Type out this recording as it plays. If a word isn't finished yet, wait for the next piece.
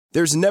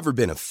There's never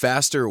been a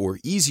faster or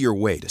easier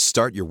way to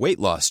start your weight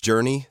loss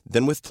journey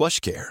than with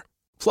PlushCare.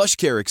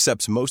 PlushCare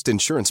accepts most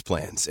insurance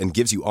plans and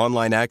gives you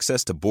online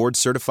access to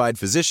board-certified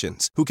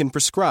physicians who can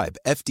prescribe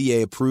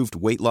FDA-approved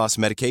weight loss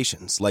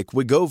medications like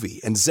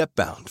Wegovy and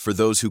Zepbound for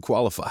those who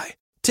qualify.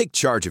 Take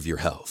charge of your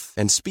health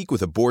and speak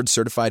with a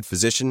board-certified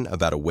physician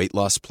about a weight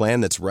loss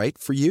plan that's right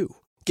for you.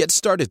 Get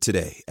started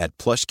today at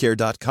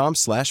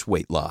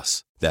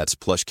plushcare.com/weight-loss. That's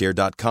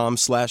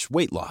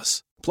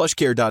plushcare.com/weight-loss.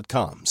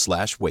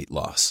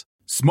 plushcare.com/weight-loss.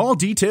 Small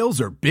details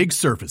are big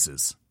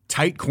surfaces.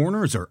 Tight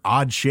corners are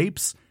odd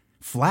shapes.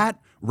 Flat,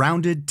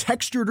 rounded,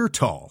 textured, or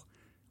tall.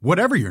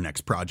 Whatever your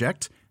next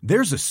project,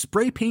 there's a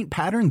spray paint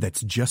pattern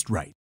that's just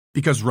right.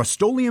 Because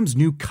Rust-Oleum's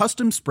new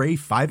Custom Spray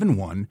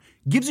 5-in-1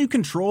 gives you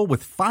control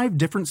with 5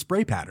 different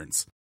spray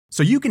patterns.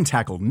 So you can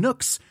tackle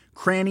nooks,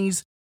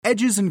 crannies,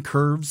 edges, and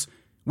curves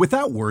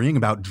without worrying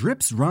about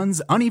drips,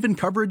 runs, uneven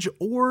coverage,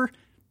 or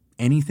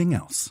anything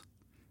else.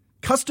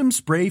 Custom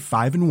Spray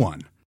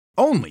 5-in-1.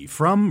 Only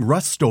from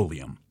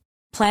Rust-Oleum.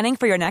 Planning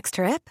for your next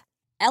trip?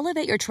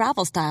 Elevate your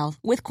travel style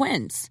with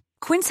Quince.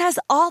 Quince has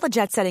all the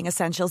jet-setting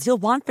essentials you'll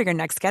want for your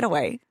next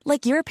getaway,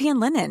 like European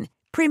linen,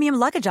 premium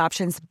luggage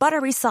options,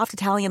 buttery soft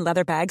Italian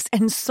leather bags,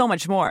 and so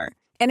much more.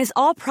 And is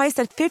all priced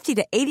at 50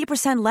 to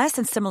 80% less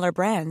than similar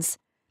brands.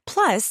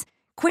 Plus,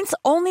 Quince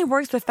only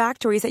works with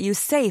factories that use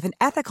safe and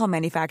ethical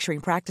manufacturing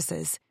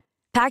practices.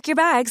 Pack your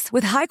bags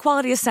with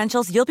high-quality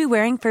essentials you'll be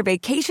wearing for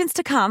vacations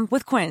to come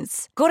with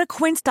Quince. Go to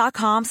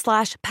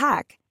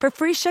quince.com/pack for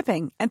free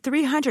shipping and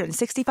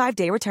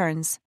 365-day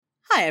returns.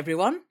 Hi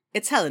everyone,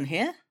 it's Helen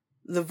here,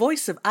 the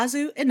voice of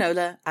Azu,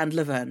 Enola and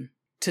Laverne.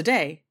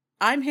 Today,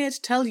 I'm here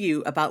to tell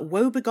you about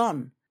Woe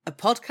Begone, a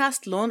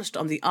podcast launched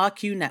on the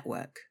RQ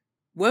network.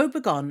 Woe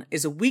Begone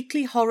is a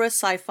weekly horror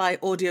sci-fi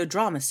audio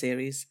drama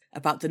series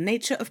about the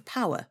nature of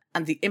power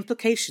and the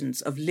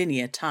implications of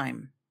linear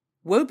time.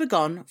 Woe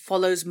Begone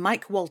follows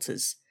Mike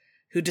Walters,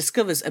 who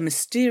discovers a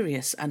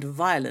mysterious and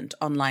violent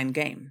online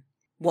game.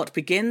 What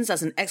begins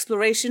as an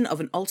exploration of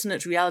an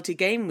alternate reality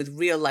game with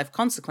real-life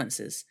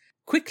consequences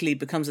quickly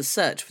becomes a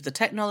search for the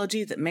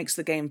technology that makes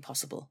the game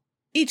possible.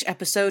 Each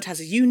episode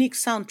has a unique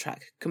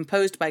soundtrack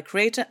composed by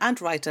creator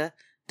and writer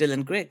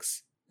Dylan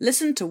Griggs.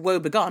 Listen to Woe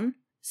Begone,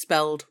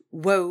 spelled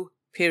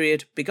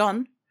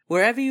Woe.Begone,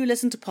 wherever you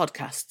listen to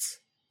podcasts.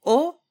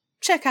 Or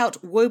check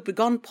out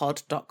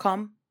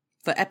woebegonepod.com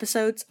for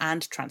episodes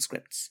and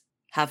transcripts.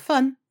 Have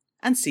fun,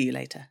 and see you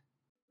later.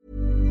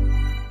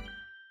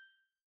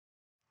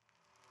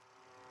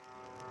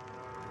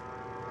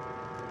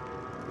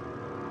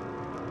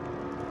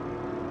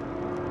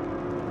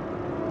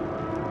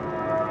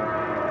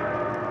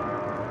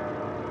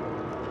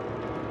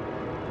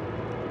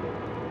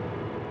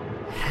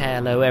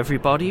 Hello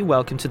everybody,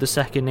 welcome to the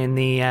second in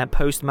the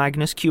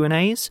post-Magnus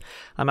Q&As.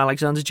 I'm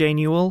Alexander J.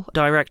 Newell,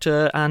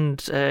 director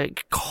and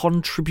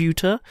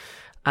contributor,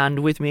 and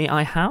with me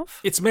I have...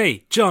 It's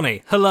me,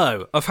 Johnny.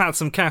 Hello, I've had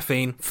some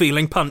caffeine,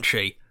 feeling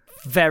punchy.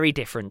 Very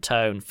different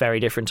tone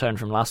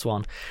from last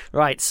one.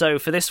 Right, so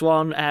for this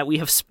one, we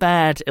have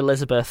spared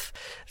Elizabeth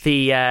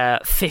the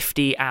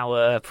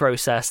 50-hour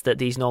process that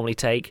these normally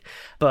take,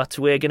 but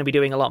we're going to be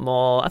doing a lot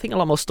more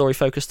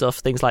story-focused stuff,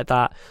 things like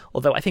that,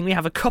 although I think we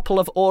have a couple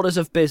of orders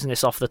of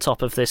business off the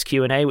top of this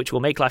Q&A, which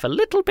will make life a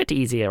little bit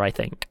easier, I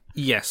think.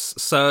 Yes,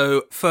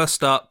 so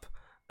first up,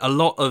 a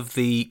lot of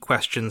the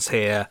questions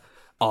here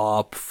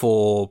are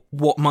for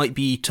what might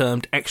be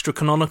termed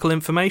extra-canonical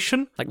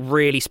information. Like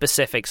really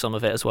specific, some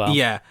of it as well.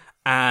 Yeah,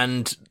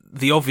 and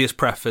the obvious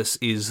preface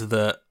is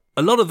that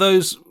a lot of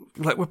those,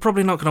 we're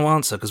probably not going to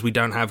answer because we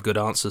don't have good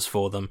answers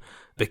for them,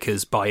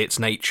 because by its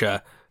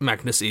nature,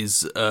 Magnus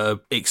is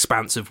an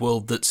expansive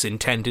world that's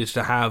intended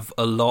to have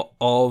a lot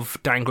of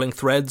dangling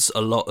threads,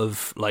 a lot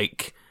of,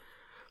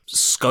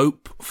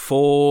 scope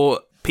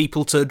for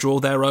people to draw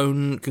their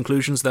own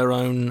conclusions, their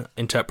own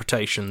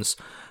interpretations.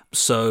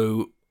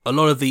 So a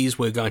lot of these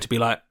we're going to be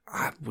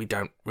we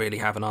don't really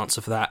have an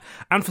answer for that.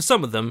 And for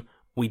some of them,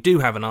 we do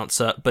have an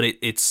answer, but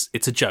it's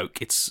a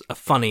joke. It's a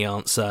funny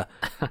answer.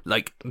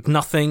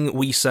 Nothing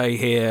we say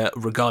here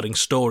regarding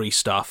story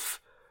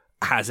stuff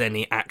has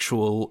any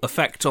actual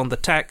effect on the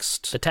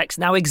text. The text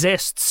now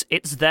exists.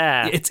 It's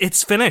there.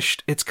 It's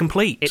finished. It's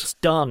complete. It's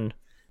done.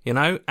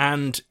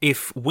 And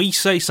if we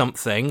say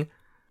something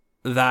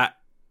that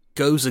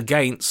goes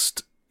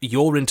against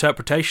your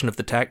interpretation of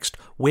the text,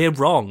 we're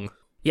wrong.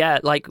 Yeah,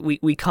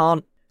 we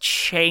can't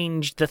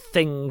change the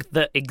thing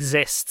that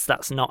exists.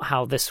 That's not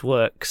how this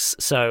works.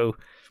 So,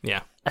 yeah.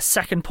 A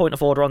second point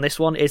of order on this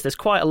one is there's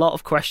quite a lot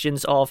of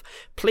questions of,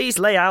 please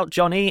lay out,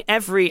 Johnny,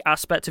 every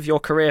aspect of your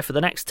career for the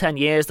next 10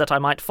 years that I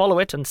might follow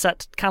it and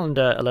set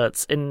calendar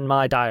alerts in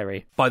my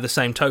diary. By the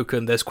same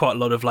token, there's quite a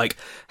lot of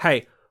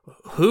hey,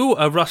 who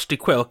are Rusty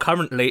Quill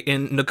currently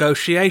in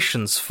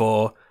negotiations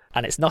for?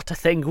 And it's not a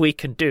thing we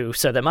can do,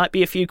 so there might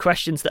be a few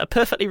questions that are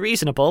perfectly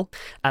reasonable,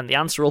 and the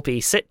answer will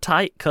be sit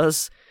tight,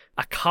 because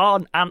I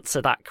can't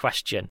answer that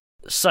question.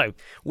 So,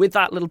 with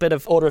that little bit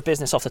of order of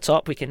business off the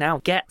top, we can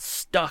now get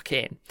stuck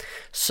in.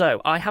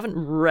 So, I haven't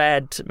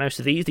read most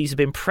of these. These have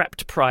been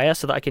prepped prior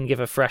so that I can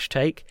give a fresh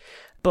take.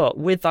 But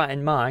with that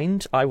in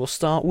mind, I will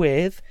start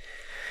with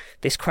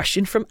this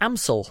question from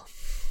Amsel.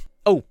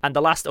 Oh, and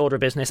the last order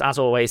of business, as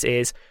always,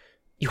 is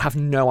you have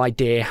no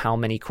idea how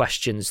many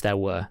questions there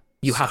were.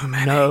 You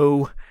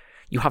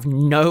have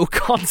no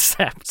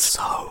concept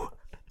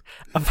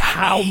of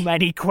how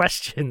many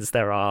questions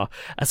there are.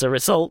 As a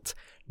result,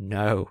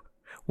 no,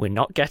 we're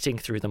not getting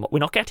through them. We're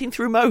not getting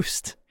through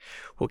most.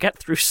 We'll get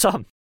through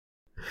some.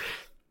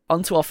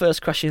 On to our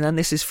first question then.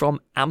 This is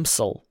from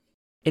Amsel.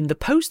 In the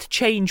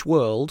post-change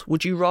world,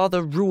 would you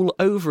rather rule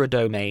over a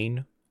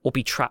domain or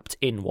be trapped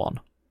in one?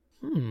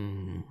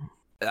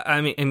 I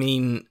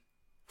mean,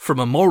 from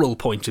a moral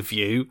point of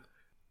view,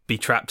 be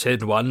trapped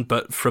in one,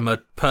 but from a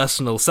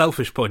personal,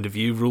 selfish point of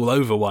view, rule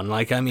over one.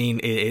 Like, I mean,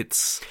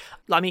 it's...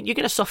 I mean, you're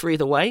going to suffer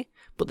either way,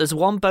 but there's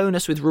one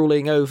bonus with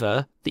ruling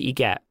over that you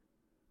get,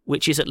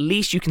 which is at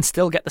least you can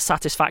still get the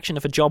satisfaction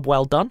of a job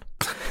well done.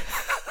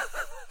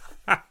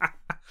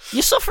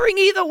 You're suffering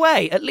either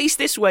way. At least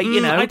this way, you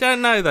know. I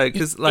don't know though,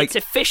 because like it's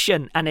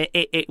efficient and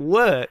it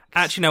works.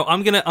 Actually, no.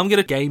 I'm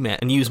gonna game it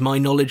and use my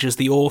knowledge as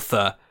the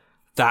author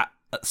that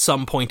at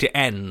some point it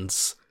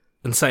ends,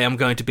 and say I'm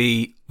going to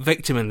be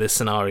victim in this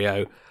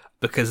scenario,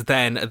 because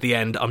then at the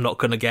end I'm not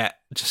going to get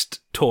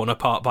just torn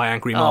apart by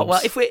angry mobs. Oh,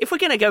 well, if we're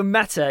going to go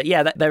meta,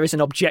 yeah, there is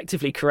an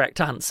objectively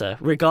correct answer,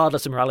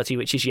 regardless of morality,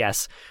 which is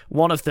yes.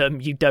 One of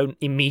them, you don't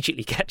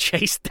immediately get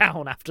chased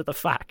down after the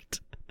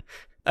fact.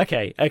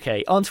 Okay.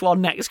 On to our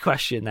next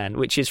question then,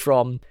 which is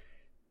from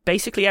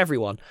basically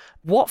everyone.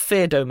 What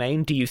fear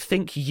domain do you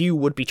think you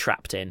would be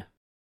trapped in?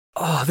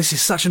 Oh, this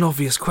is such an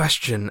obvious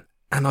question,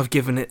 and I've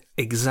given it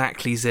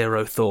exactly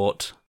zero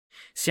thought.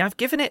 See, I've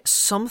given it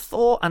some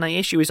thought, and the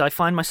issue is I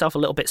find myself a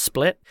little bit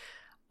split.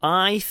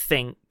 I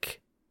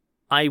think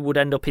I would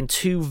end up in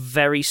two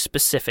very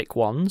specific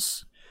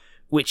ones,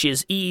 which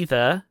is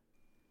either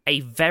a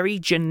very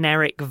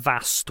generic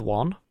vast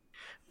one,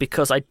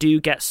 because I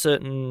do get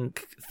certain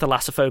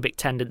thalassophobic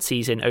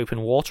tendencies in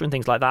open water and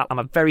things like that. I'm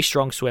a very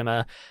strong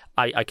swimmer.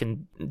 I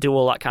can do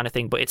all that kind of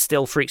thing, but it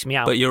still freaks me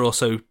out. But you're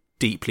also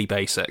deeply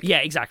basic. Yeah,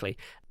 exactly.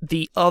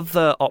 The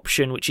other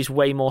option, which is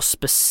way more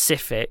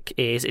specific,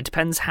 is it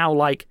depends how,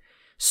 like,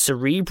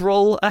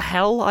 cerebral a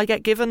hell I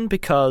get given,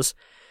 because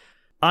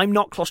I'm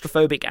not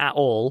claustrophobic at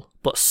all,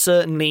 but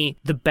certainly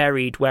the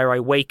buried, where I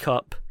wake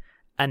up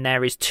and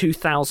there is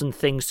 2,000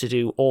 things to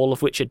do, all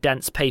of which are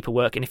dense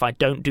paperwork, and if I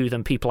don't do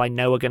them, people I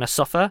know are going to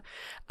suffer,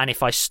 and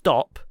if I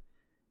stop,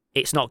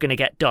 it's not going to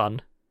get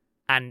done,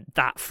 and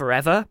that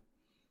forever.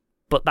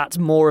 But that's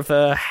more of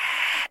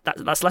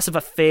that's less of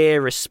a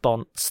fear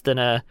response than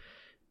a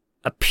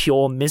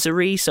pure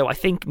misery, so I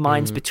think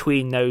mine's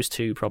between those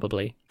two,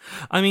 probably.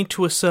 I mean,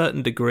 to a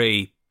certain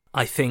degree,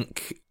 I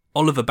think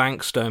Oliver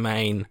Banks'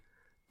 domain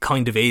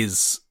kind of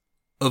is,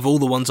 of all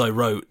the ones I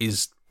wrote,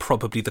 is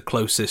probably the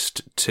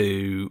closest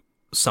to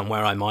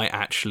somewhere I might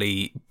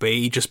actually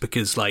be, just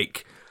because,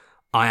 like,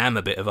 I am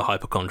a bit of a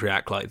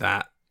hypochondriac like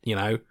that, you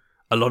know?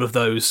 A lot of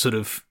those sort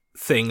of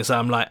things,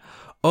 I'm like,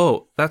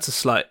 oh, that's a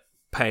slight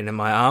pain in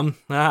my arm.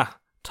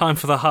 Time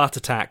for the heart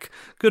attack.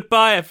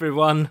 Goodbye,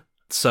 everyone.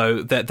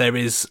 So there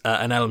is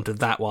an element of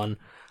that one.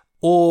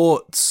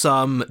 Or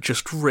some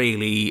just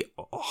really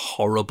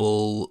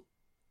horrible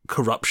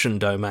corruption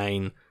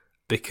domain,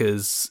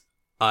 because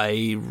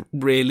I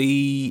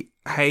really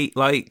hate,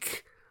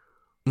 like,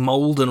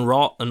 mold and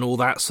rot and all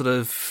that sort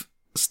of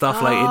stuff.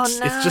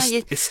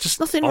 It's just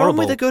nothing horrible. wrong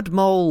with a good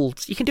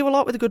mold. You can do a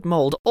lot with a good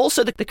mold.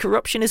 Also, the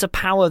corruption is a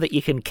power that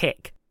you can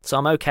kick, so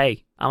I'm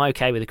okay. I'm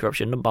okay with the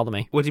corruption. Don't bother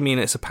me. What do you mean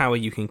it's a power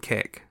you can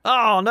kick?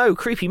 Oh no,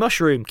 creepy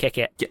mushroom, kick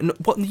it. Yeah, no,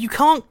 what, you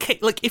can't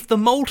kick, like, if the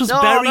mold has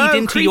buried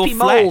into your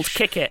flesh. Mold,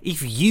 kick it.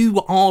 If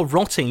you are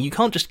rotting, you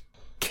can't just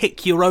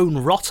kick your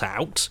own rot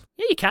out.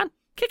 Yeah, you can.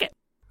 Kick it.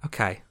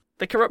 Okay.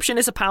 The corruption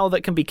is a power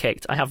that can be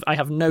kicked. I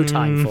have no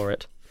time for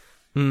it.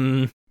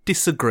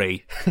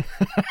 Disagree.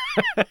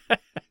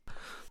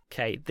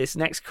 Okay, this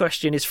next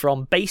question is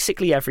from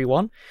basically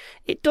everyone.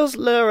 It does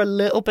lure a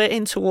little bit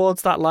in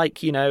towards that,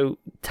 like, you know,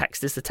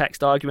 text is the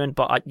text argument,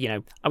 but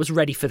I was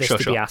ready for this to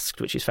be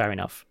asked, which is fair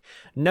enough.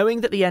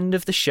 Knowing that the end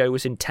of the show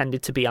was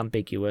intended to be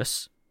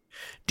ambiguous,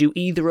 do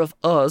either of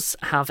us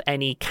have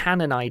any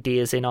canon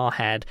ideas in our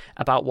head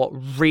about what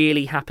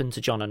really happened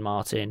to John and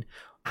Martin?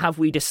 Have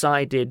we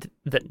decided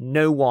that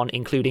no one,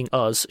 including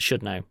us,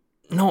 should know?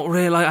 Not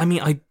really. I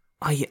mean,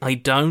 I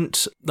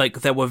don't.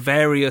 Like, there were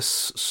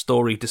various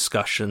story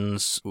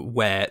discussions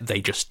where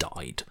they just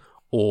died,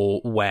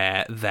 or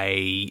where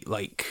they,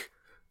 like,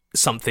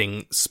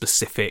 something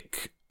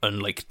specific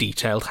and, like,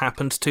 detailed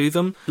happened to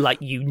them.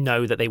 Like, you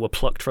know that they were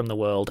plucked from the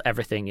world.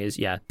 Everything is,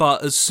 yeah.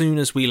 But as soon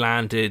as we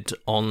landed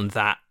on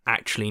that,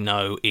 actually,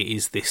 no, it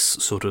is this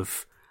sort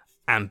of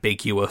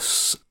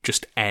ambiguous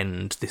just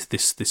end,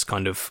 this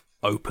kind of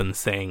open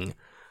thing.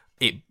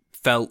 It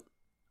felt,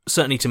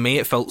 certainly to me,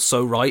 it felt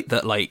so right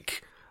that,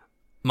 like,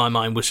 my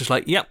mind was just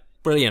like, yep,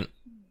 brilliant,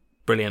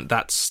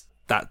 that's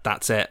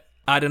it.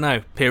 I don't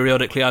know,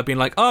 periodically I've been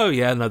like, oh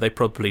yeah, no, they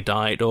probably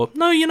died, or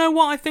no, you know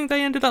what, I think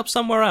they ended up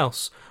somewhere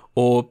else,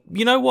 Or,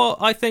 you know what,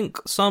 I think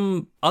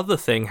some other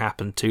thing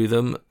happened to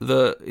them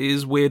that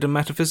is weird and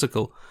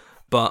metaphysical,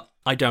 but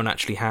I don't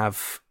actually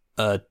have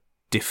a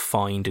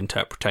defined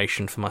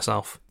interpretation for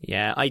myself.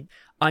 Yeah,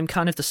 I'm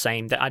kind of the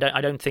same. That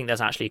I don't think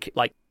there's actually,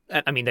 like,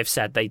 I mean, they've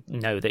said they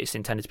know that it's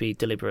intended to be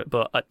deliberate,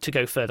 but to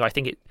go further, I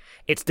think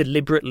it's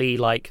deliberately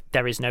like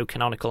there is no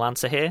canonical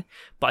answer here,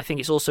 but I think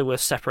it's also worth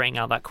separating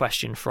out that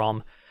question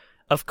from,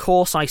 of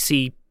course I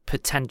see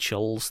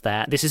potentials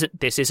there. This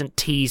isn't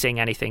teasing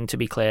anything, to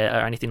be clear, or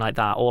anything like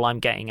that. All I'm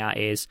getting at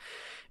is,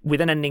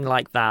 with an ending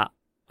like that,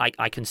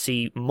 I can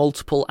see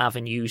multiple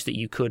avenues that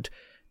you could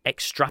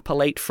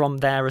extrapolate from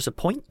there as a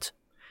point,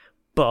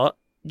 but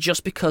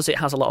just because it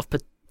has a lot of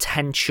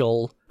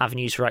potential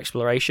avenues for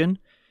exploration,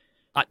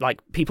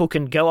 like, people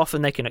can go off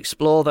and they can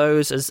explore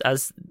those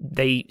as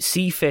they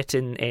see fit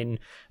in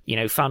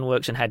fan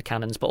works and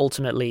headcanons, but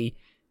ultimately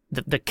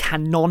the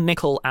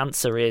canonical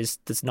answer is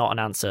there's not an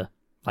answer.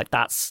 Like,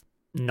 that's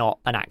not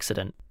an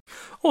accident.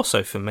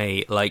 Also, for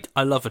me, like,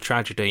 I love a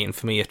tragedy, and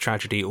for me, a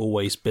tragedy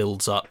always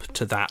builds up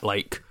to that,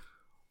 like,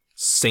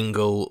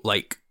 single,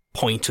 like,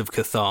 point of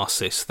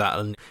catharsis,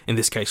 that, in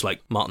this case,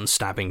 like, Martin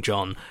stabbing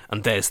John,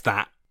 and there's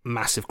that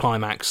massive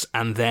climax,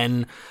 and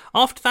then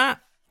after that,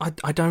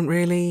 I don't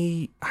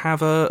really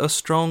have a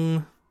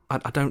strong...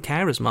 I don't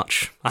care as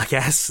much, I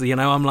guess.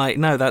 I'm like,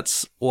 no,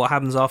 that's what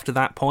happens after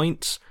that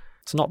point.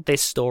 It's not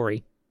this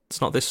story. It's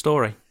not this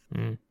story.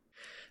 Mm.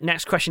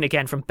 Next question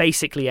again from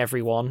basically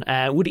everyone.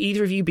 Would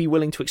either of you be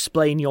willing to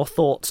explain your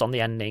thoughts on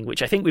the ending,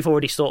 which I think we've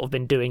already sort of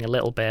been doing a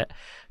little bit.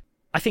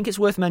 I think it's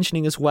worth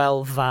mentioning as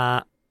well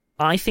that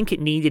I think it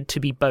needed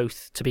to be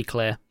both, to be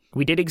clear.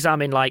 We did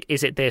examine, like,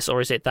 is it this or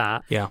is it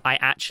that? Yeah. I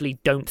actually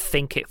don't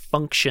think it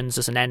functions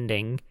as an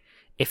ending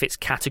if it's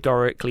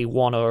categorically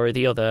one or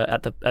the other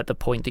at the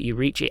point that you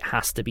reach. It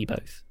has to be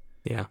both.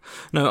 Yeah.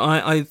 No,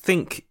 I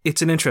think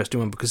it's an interesting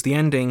one because the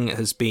ending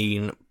has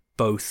been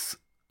both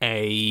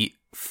a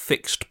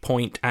fixed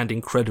point and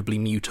incredibly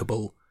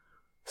mutable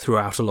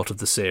throughout a lot of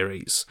the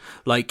series.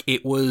 Like,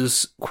 it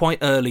was quite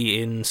early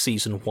in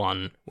season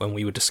 1 when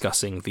we were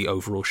discussing the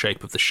overall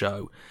shape of the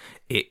show.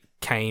 It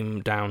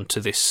came down to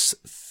this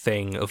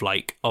thing of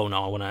like, oh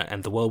no, I want to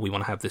end the world. We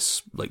want to have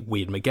this like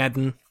weird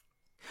Mageddon.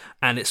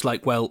 And it's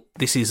like, well,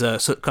 this is a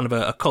kind of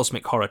a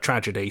cosmic horror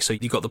tragedy. So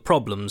you've got the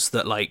problems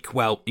that, like,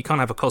 well, you can't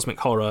have a cosmic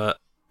horror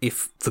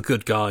if the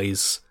good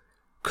guys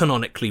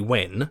canonically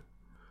win.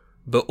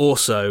 But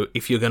also,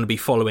 if you're going to be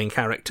following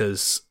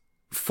characters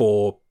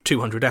for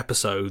 200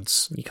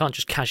 episodes... You can't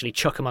just casually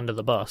chuck them under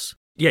the bus.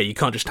 Yeah, you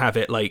can't just have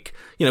it like,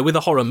 with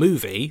a horror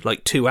movie,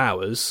 like 2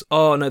 hours.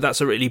 Oh, no,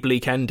 that's a really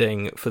bleak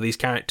ending for these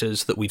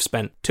characters that we've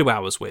spent 2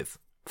 hours with.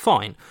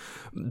 Fine.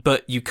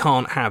 But you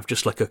can't have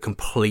just like a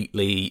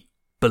completely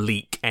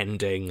bleak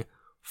ending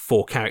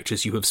for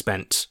characters you have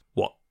spent,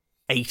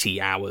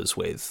 80 hours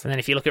with. And then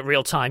if you look at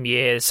real-time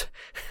years,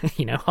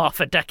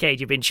 half a decade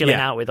you've been chilling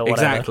out with or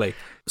whatever. Exactly.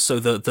 So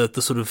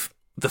the sort of,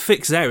 the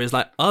fix there is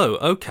like, oh,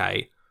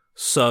 okay,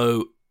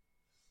 so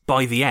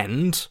by the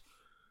end,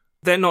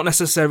 they're not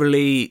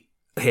necessarily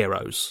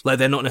heroes. Like,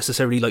 they're not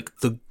necessarily like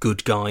the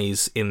good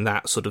guys in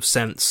that sort of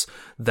sense.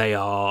 They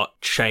are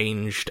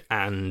changed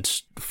and,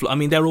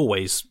 they're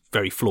always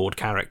very flawed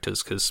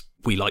characters because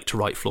we like to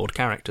write flawed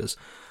characters.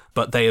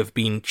 But they have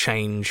been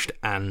changed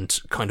and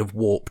kind of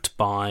warped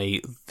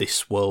by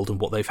this world and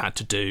what they've had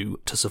to do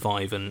to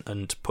survive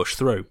and push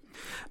through.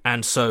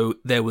 And so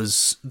there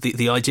was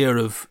the idea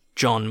of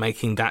John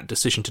making that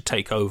decision to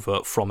take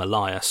over from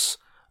Elias,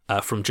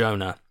 from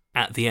Jonah,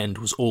 at the end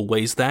was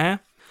always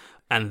there.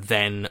 And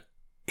then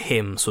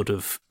him sort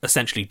of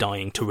essentially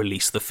dying to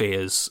release the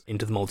fears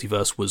into the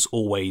multiverse was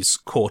always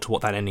core to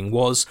what that ending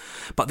was.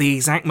 But the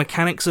exact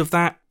mechanics of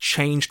that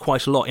changed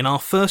quite a lot. In our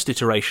first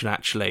iteration,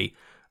 actually,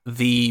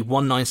 the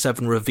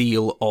 197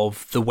 reveal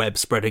of the web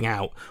spreading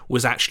out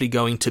was actually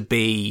going to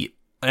be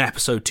an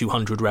episode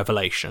 200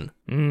 revelation.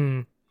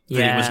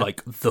 Yeah. It was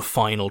like the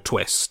final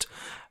twist.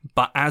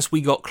 But as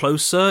we got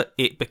closer,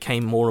 it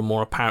became more and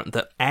more apparent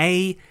that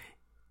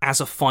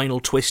as a final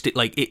twist,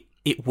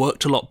 it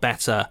worked a lot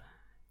better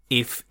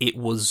if it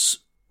was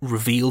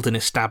revealed and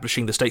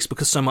establishing the stakes,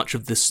 because so much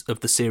of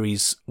the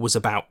series was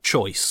about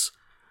choice.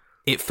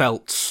 It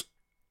felt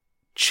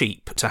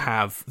cheap to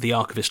have the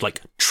Archivist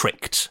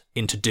tricked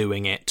into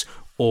doing it,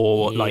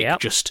 or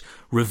just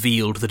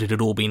revealed that it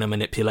had all been a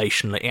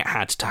manipulation. It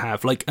had to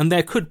have and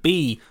there could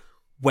be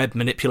web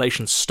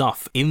manipulation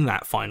stuff in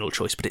that final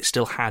choice, but it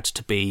still had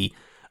to be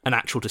an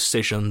actual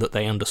decision that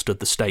they understood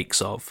the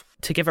stakes of.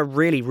 To give a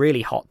really,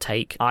 really hot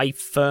take, I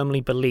firmly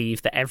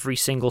believe that every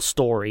single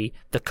story,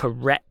 the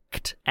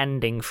correct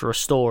ending for a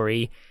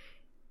story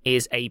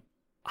is a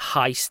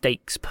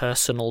high-stakes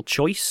personal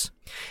choice.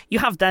 You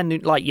have then,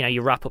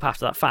 you wrap up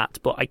after that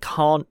fact, but I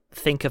can't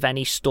think of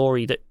any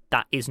story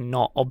that is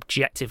not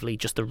objectively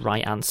just the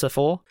right answer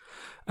for.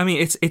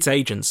 Its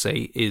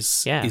agency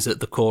is at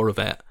the core of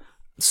it.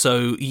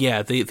 So,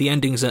 yeah, the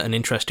ending's an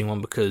interesting one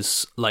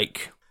because,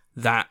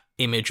 that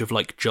image of,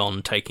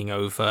 John taking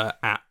over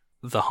at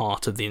the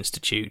heart of the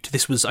Institute,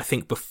 this was, I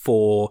think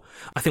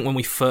when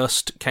we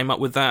first came up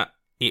with that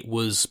it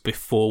was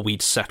before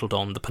we'd settled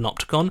on the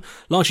Panopticon,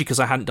 largely because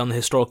I hadn't done the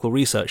historical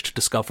research to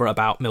discover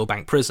about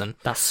Millbank Prison.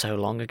 That's so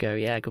long ago,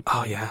 yeah, good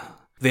point. Oh, yeah.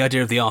 The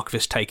idea of the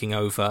Archivist taking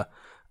over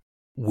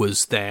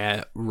was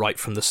there right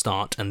from the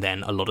start, and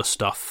then a lot of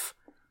stuff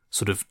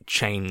sort of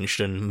changed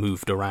and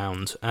moved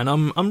around. And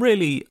I'm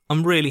really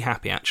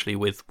happy, actually,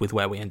 with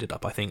where we ended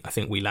up. I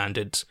think we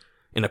landed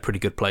in a pretty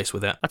good place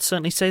with it. I'd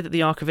certainly say that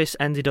the Archivist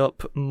ended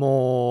up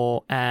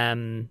more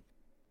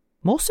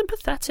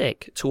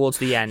sympathetic towards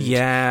the end.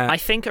 Yeah. I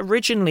think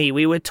originally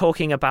we were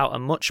talking about a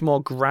much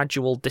more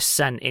gradual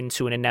descent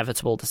into an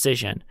inevitable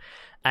decision.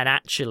 And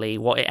actually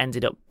what it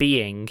ended up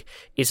being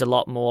is a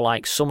lot more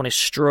like someone is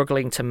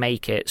struggling to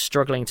make it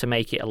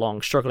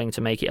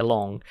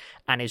along,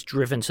 and is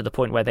driven to the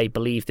point where they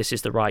believe this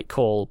is the right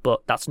call,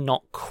 but that's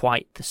not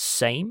quite the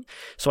same.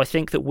 So I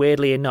think that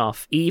weirdly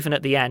enough, even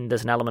at the end,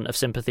 there's an element of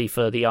sympathy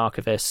for the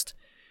Archivist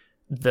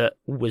that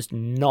was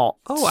not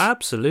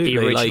absolutely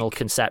the original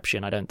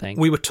conception, I don't think.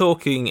 We were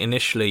talking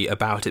initially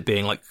about it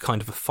being like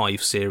kind of a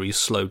 5-series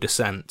slow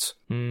descent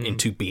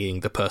into being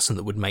the person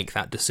that would make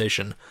that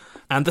decision.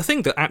 And the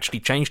thing that actually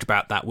changed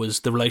about that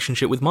was the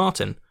relationship with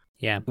Martin.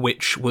 Yeah.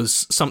 Which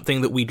was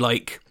something that we'd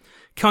like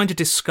kind of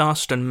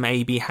discussed and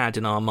maybe had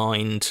in our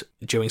mind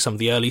during some of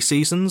the early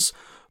seasons,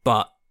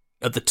 but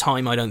at the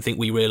time I don't think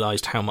we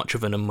realised how much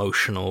of an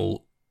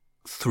emotional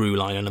through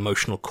line and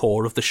emotional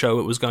core of the show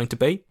it was going to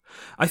be.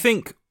 I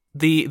think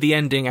the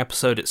ending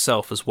episode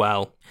itself as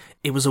well,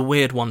 it was a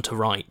weird one to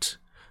write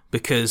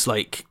because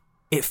like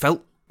it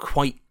felt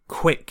quite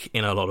quick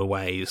in a lot of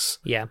ways.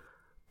 Yeah.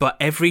 But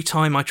every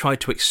time I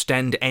tried to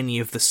extend any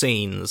of the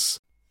scenes,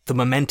 the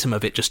momentum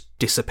of it just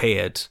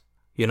disappeared,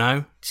 you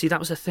know? See, that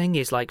was the thing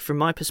is, like, from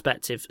my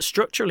perspective,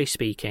 structurally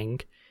speaking,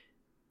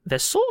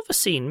 there's sort of a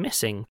scene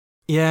missing.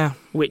 Yeah.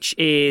 Which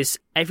is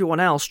everyone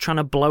else trying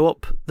to blow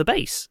up the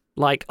base.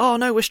 Like, oh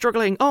no, we're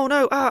struggling. Oh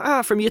no,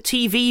 from your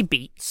TV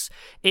beats.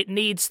 It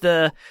needs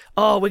the,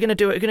 oh, we're going to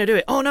do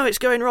it. Oh no, it's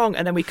going wrong.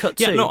 And then we cut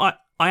to... Yeah, no,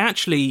 I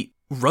actually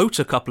wrote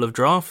a couple of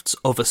drafts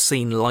of a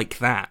scene like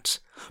that.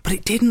 But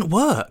it didn't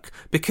work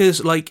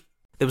because, like,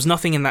 there was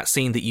nothing in that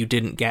scene that you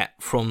didn't get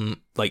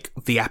from, like,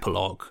 the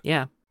epilogue.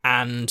 Yeah.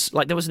 And...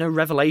 like, there was no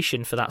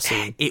revelation for that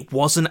scene. It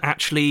wasn't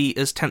actually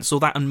as tense or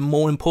that, and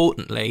more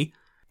importantly,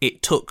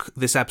 it took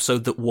this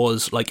episode that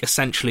was, like,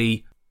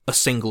 essentially a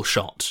single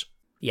shot.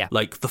 Yeah.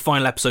 Like, the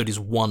final episode is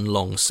one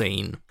long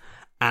scene.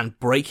 And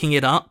breaking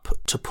it up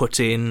to put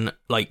in,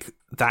 like,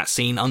 that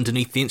scene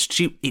underneath the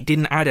Institute, it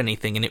didn't add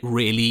anything, and it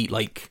really,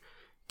 like...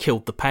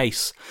 killed the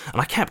pace.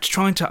 And I kept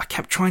trying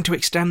to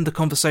extend the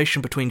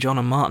conversation between John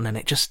and Martin, and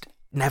it just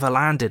never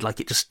landed. Like,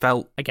 it just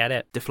felt... I get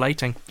it.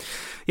 Deflating.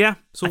 Yeah,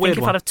 it's a weird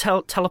one. I think if I'd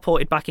have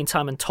teleported back in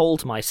time and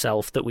told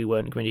myself that we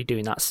weren't going to be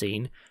doing that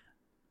scene,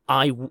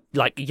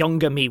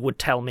 younger me would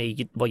tell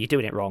me, well, you're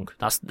doing it wrong.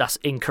 That's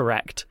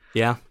incorrect.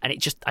 Yeah. And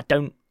I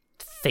don't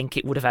think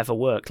it would have ever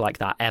worked like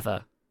that,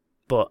 ever.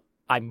 But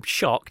I'm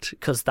shocked,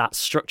 because that's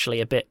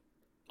structurally a bit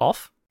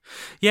off.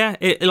 Yeah,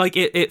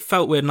 it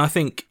felt weird, and I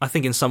think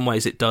in some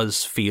ways it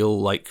does feel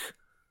like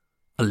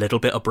a little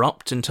bit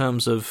abrupt in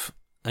terms of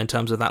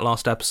that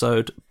last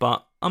episode,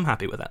 but I'm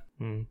happy with it.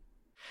 Mm.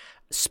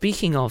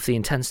 Speaking of the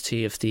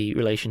intensity of the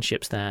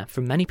relationships there,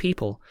 from many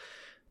people,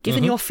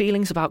 given your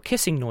feelings about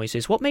kissing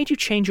noises, what made you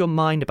change your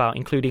mind about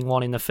including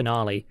one in the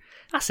finale?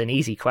 That's an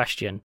easy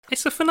question.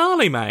 It's a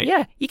finale, mate.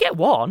 Yeah, you get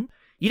one.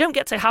 You don't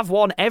get to have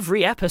one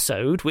every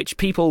episode, which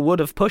people would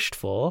have pushed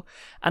for.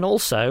 And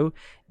also,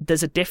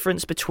 there's a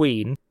difference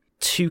between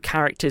two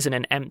characters in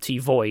an empty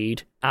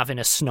void having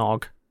a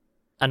snog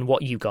and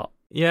what you got.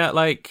 Yeah,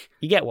 like...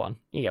 You get one.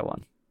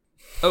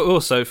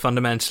 Also,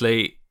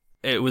 fundamentally,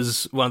 it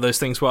was one of those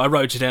things where I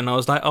wrote it in and I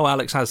was like, oh,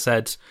 Alex has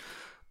said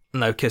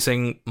no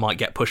kissing, might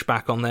get pushed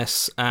back on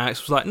this.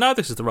 Alex was like, no,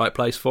 this is the right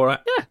place for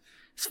it. Yeah.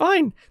 It's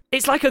fine.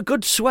 It's like a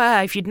good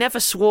swear. If you'd never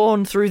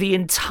sworn through the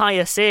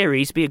entire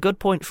series, it'd be a good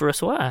point for a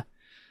swear.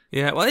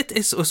 Yeah, well,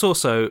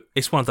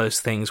 it's one of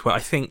those things where I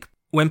think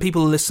when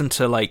people listen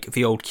to, like,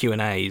 the old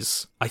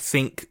Q&As, I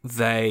think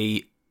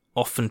they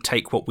often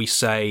take what we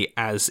say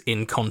as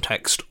in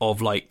context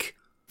of, like,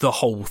 the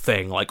whole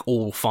thing, like,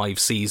 all 5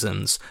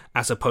 seasons,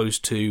 as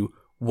opposed to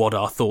what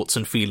our thoughts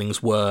and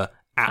feelings were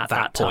at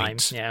that point.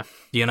 Time, yeah.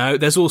 You know,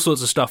 there's all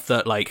sorts of stuff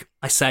that, like,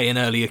 I say in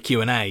earlier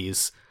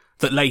Q&As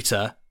that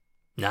later...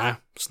 nah,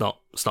 it's not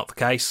the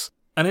case.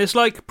 And it's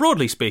like,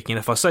 broadly speaking,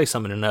 if I say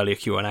something in an earlier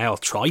Q&A, I'll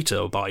try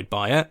to abide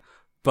by it.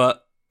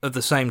 But at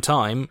the same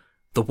time,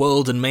 the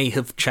world and me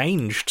have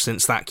changed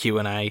since that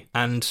Q&A.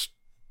 And,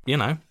 you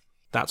know,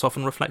 that's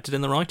often reflected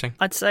in the writing.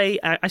 I'd say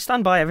I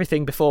stand by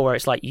everything before where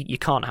it's like, you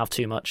can't have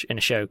too much in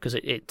a show because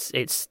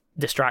it's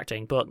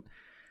distracting. But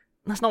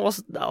that's not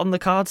what's on the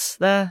cards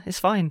there. It's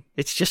fine.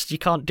 It's just you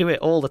can't do it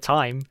all the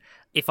time.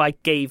 If I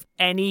gave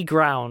any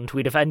ground,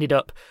 we'd have ended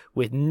up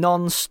with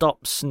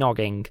non-stop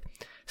snogging.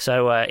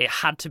 So it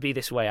had to be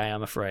this way, I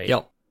am afraid.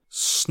 Yep.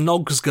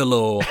 Snogs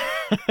galore.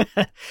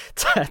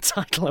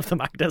 Title of the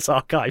Magnus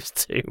Archives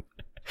too.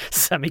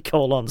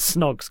 Semicolon,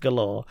 snogs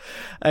galore.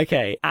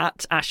 Okay,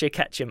 at Asher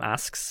Ketchum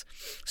asks,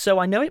 so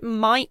I know it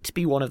might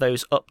be one of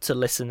those up to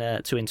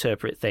listener to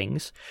interpret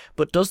things,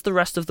 but does the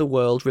rest of the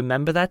world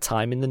remember their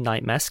time in the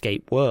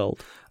Nightmarescape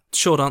world?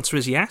 Short answer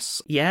is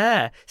yes.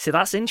 Yeah, so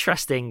that's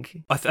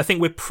interesting. I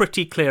think we're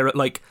pretty clear at,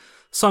 like,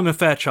 Simon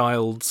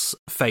Fairchild's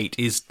fate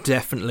is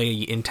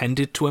definitely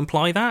intended to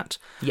imply that.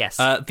 Yes.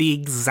 The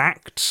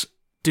exact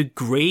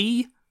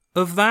degree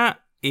of that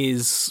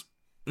is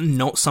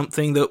not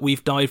something that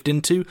we've dived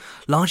into,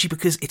 largely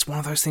because it's one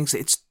of those things that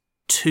it's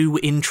too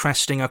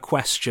interesting a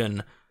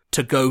question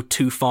to go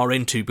too far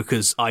into,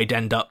 because I'd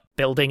end up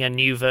building a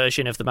new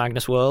version of the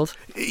Magnus world.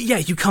 Yeah,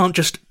 you can't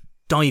just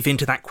dive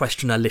into that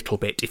question a little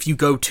bit. If you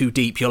go too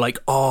deep, you're like,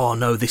 oh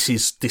no, this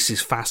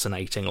is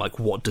fascinating. Like,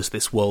 what does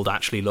this world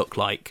actually look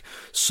like?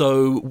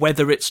 So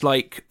whether it's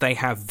like they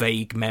have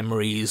vague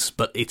memories,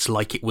 but it's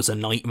like it was a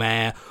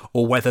nightmare,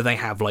 or whether they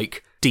have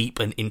like deep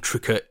and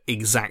intricate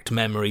exact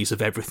memories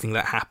of everything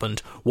that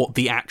happened, what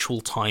the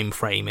actual time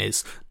frame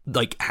is,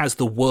 like, has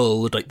the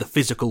world, like the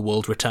physical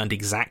world, returned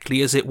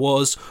exactly as it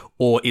was,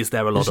 or is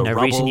there a lot of rubble? There's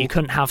no reason you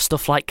couldn't have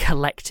stuff like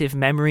collective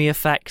memory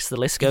effects. The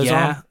list goes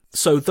on.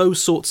 So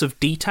those sorts of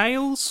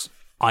details,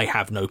 I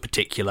have no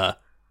particular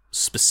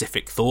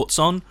specific thoughts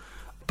on,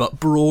 but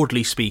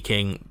broadly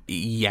speaking,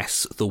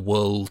 yes, the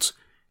world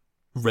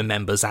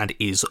remembers and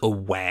is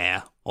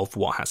aware of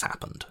what has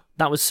happened.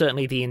 That was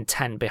certainly the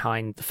intent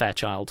behind the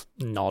Fairchild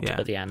nod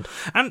at the end.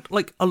 And,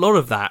 like, a lot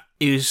of that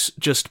is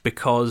just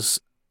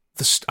because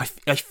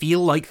I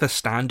feel like the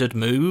standard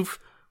move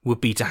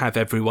would be to have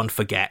everyone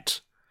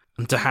forget.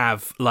 And to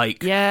have,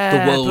 like,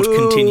 the world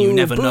continue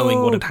never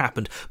knowing what had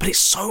happened. But it's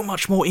so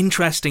much more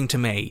interesting to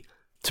me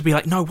to be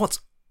like, no, what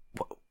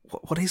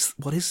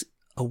is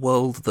a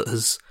world that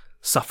has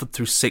suffered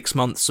through 6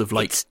 months of,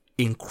 like,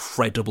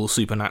 incredible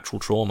supernatural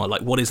trauma?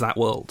 Like, what is that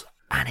world?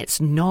 And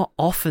it's not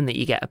often that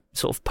you get a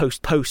sort of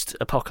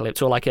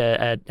post-apocalypse, or like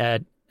a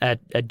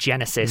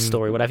Genesis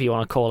story, whatever you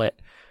want to call it,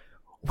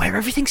 where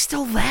everything's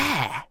still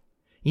there.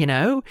 You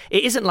know?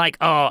 It isn't like,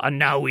 oh, and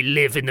now we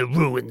live in the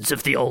ruins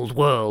of the old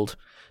world.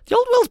 The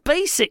old world's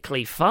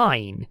basically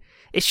fine.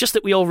 It's just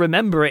that we all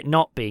remember it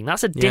not being.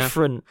 That's a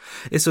different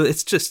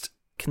it's just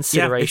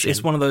consideration. Yeah,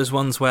 it's one of those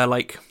ones where,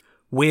 like,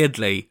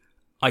 weirdly,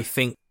 I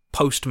think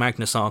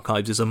post-Magnus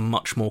Archives is a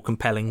much more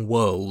compelling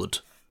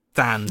world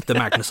than the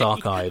Magnus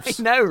Archives.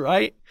 I know,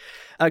 right?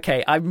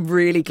 Okay, I'm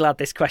really glad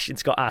this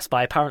question's got asked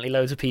by apparently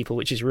loads of people,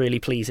 which is really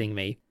pleasing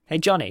me. Hey,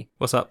 Johnny.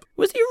 What's up?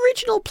 Was the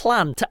original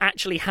plan to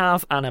actually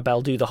have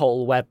Annabelle do the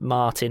whole Webb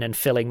Martin and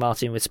filling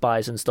Martin with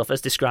spies and stuff as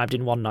described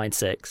in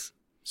 196?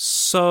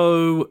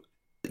 So,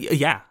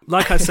 yeah,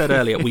 like I said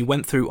earlier, we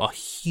went through a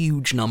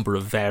huge number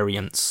of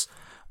variants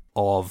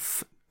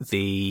of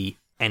the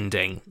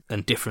ending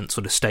and different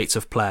sort of states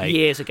of play.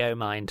 Years ago,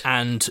 mind.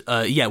 And,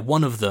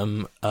 one of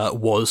them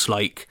was,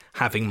 like,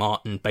 having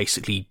Martin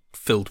basically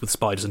filled with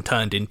spiders and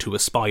turned into a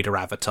spider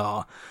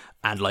avatar.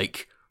 And,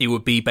 like, it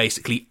would be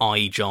basically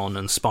I-John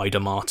and Spider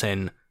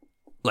Martin,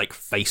 like,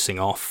 facing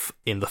off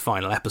in the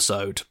final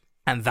episode.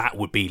 And that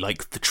would be,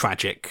 like, the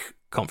tragic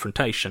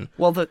confrontation.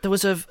 Well, there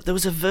was a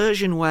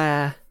version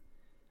where,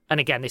 and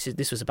again,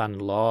 this was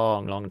abandoned a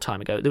long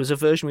time ago. There was a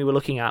version we were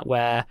looking at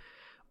where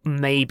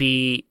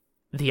maybe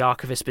the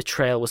Archivist's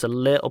betrayal was a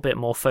little bit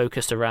more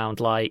focused around,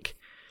 like,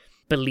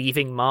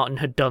 believing Martin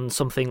had done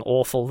something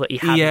awful that he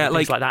hadn't, and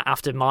things like that,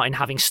 after Martin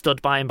having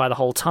stood by him by the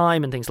whole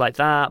time and things like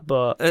that.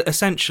 But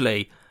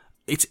essentially,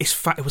 it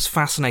was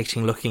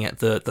fascinating looking at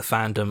the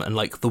fandom and,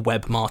 like, the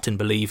Webb Martin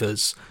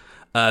believers.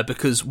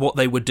 Because what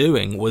they were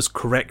doing was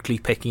correctly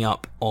picking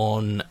up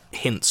on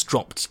hints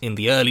dropped in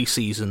the early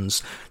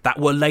seasons that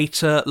were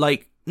later,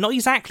 like, not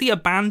exactly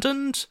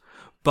abandoned,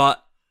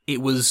 but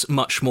it was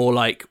much more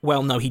like,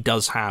 well, no, he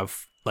does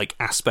have, like,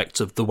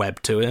 aspects of the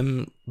Webb to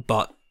him,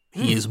 but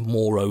he is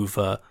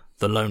moreover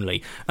the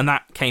lonely. And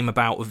that came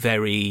about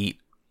very,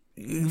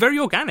 very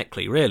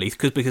organically, really,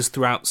 because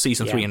throughout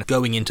season 3 and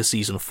going into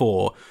season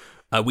 4,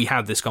 we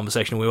had this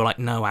conversation and we were like,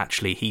 no,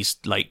 actually, he's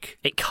like...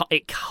 It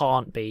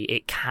can't be.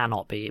 It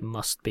cannot be. It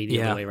must be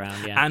the other way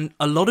around, And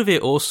a lot of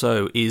it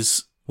also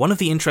is... One of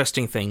the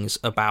interesting things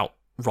about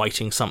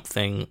writing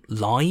something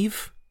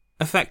live,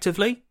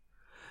 effectively,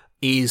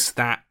 is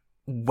that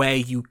where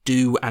you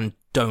do and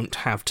don't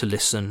have to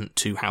listen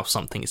to how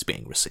something is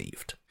being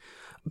received.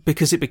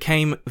 Because it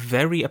became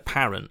very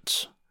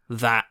apparent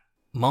that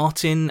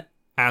Martin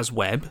as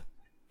Webb,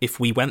 if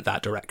we went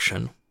that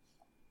direction,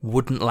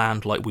 wouldn't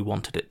land like we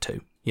wanted it to,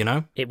 you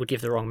know? It would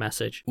give the wrong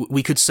message.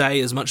 We could say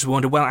as much as we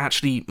wanted, well,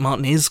 actually,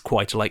 Martin is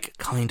quite, like,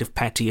 kind of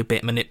petty, a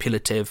bit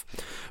manipulative,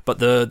 but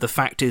the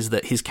fact is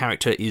that his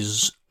character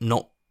is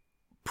not,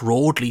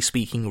 broadly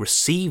speaking,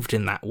 received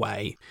in that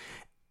way.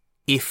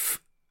 If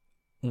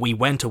we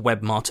went a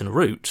Webb Martin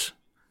route,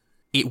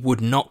 it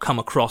would not come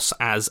across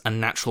as a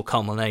natural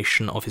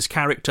culmination of his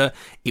character.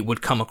 It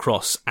would come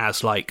across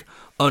as, like,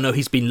 oh no,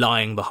 he's been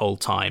lying the whole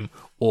time,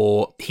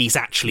 or he's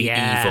actually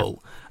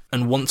evil.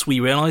 And once we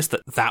realised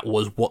that that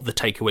was what the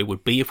takeaway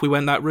would be if we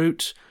went that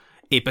route,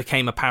 it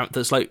became apparent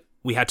that it's like,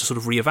 we had to sort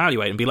of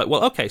reevaluate and be like,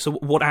 well, okay, so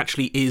what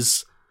actually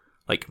is,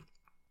 like,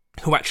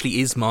 who actually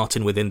is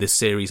Martin within this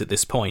series at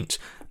this point?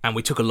 And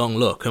we took a long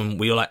look, and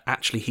we were like,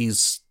 actually,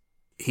 he's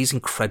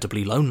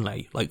incredibly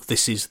lonely. Like,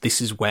 this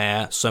is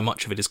where so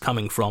much of it is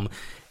coming from,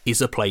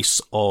 is a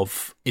place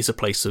of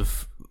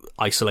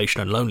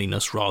isolation and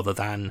loneliness rather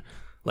than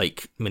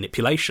like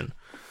manipulation.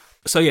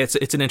 So yeah,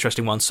 it's an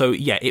interesting one. So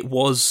yeah, it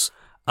was.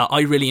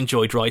 I really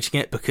enjoyed writing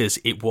it because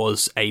it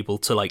was able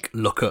to like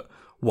look at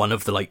one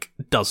of the like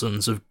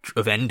dozens of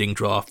ending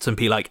drafts and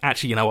be like,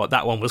 actually, you know what,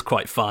 that one was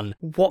quite fun.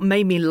 What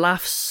made me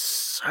laugh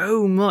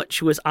so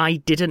much was I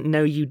didn't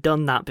know you'd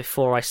done that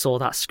before I saw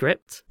that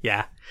script.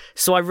 Yeah.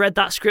 So I read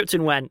that script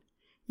and went,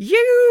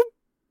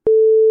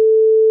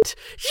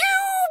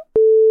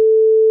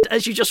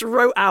 as you just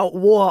wrote out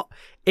what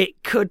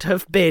it could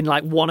have been,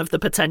 like one of the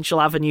potential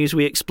avenues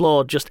we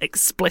explored just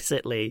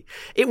explicitly.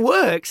 It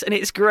works and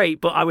it's great,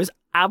 but I was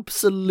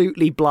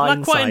absolutely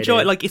blindsided. I quite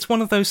enjoy it. Like, it's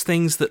one of those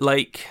things that,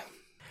 like,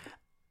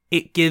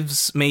 it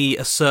gives me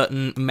a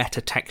certain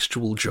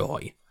metatextual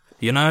joy,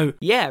 you know?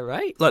 Yeah,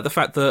 right? Like the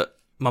fact that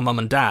my mum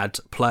and dad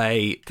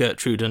play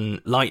Gertrude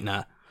and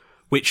Leitner,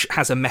 which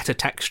has a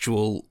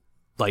metatextual,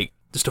 like,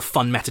 just a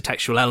fun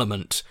metatextual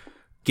element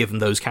given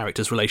those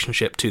characters'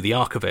 relationship to the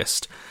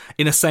archivist.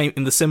 In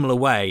the similar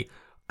way,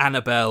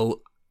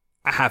 Annabelle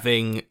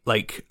having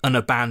like an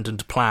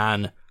abandoned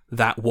plan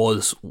that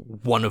was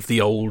one of the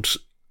old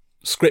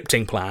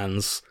scripting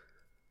plans,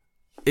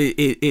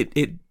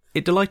 it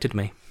delighted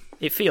me.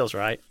 It feels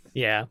right,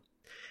 yeah.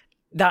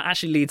 That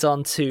actually leads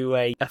on to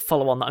a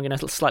follow-on that I'm going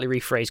to slightly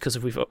rephrase because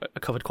we've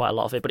covered quite a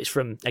lot of it, but it's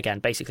from, again,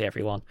 basically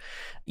everyone.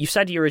 You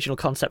said your original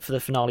concept for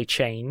the finale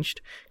changed.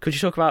 Could you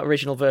talk about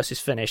original versus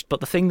finished? But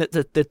the thing that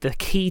the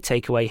key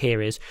takeaway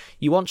here is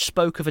you once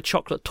spoke of a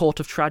chocolate torte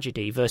of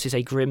tragedy versus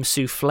a grim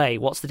souffle.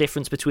 What's the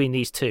difference between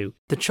these two?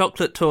 The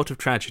chocolate torte of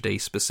tragedy,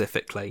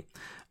 specifically,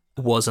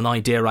 was an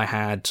idea I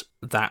had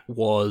that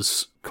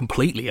was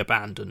completely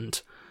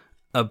abandoned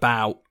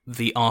about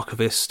the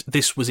archivist.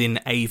 This was in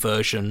a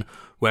version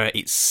where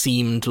it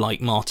seemed like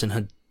Martin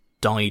had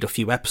died a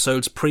few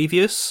episodes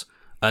previous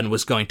and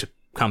was going to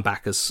come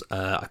back as,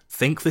 I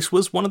think this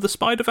was one of the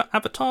Spider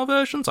Avatar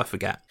versions, I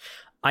forget.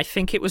 I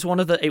think it was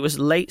it was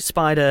late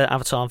Spider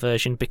Avatar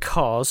version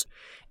because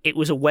it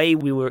was a way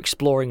we were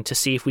exploring to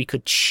see if we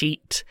could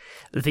cheat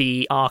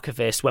the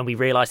archivist when we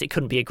realised it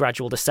couldn't be a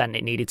gradual descent,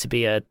 it needed to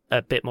be a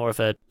bit more of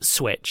a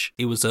switch.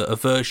 It was a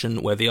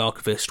version where the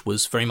archivist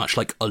was very much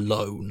like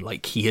alone,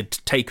 like he had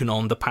taken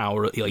on the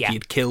power, like he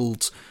had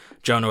killed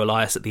Jonah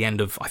Elias at the end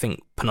of, I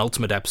think,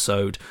 penultimate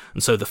episode,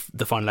 and so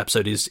the final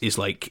episode is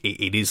like,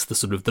 it is the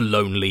sort of the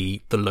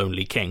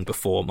lonely king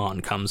before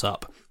Martin comes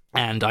up.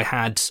 And I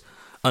had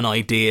an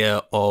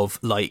idea of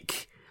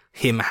like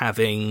him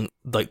having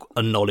like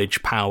a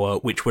knowledge power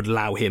which would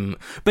allow him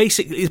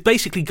it's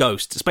basically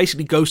ghosts. It's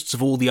basically ghosts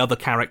of all the other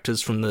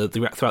characters from the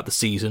throughout the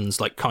seasons,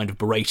 like kind of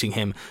berating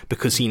him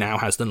because he now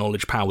has the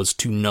knowledge powers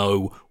to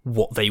know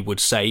what they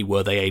would say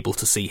were they able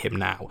to see him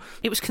now.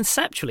 It was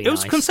conceptually nice. It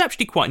was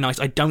conceptually quite nice.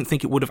 I don't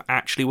think it would have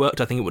actually worked.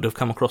 I think it would have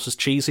come across as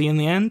cheesy in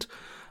the end.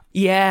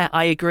 Yeah,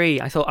 I agree.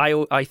 I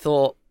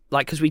thought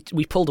like, because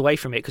we pulled away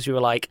from it because we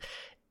were like,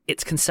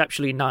 it's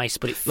conceptually nice,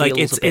 but it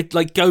feels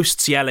like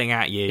ghosts yelling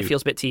at you. It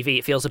feels a bit TV.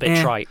 It feels a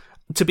bit trite.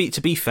 To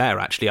be fair,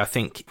 actually, I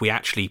think we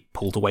actually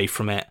pulled away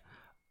from it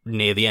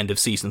near the end of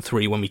season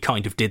 3 when we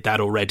kind of did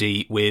that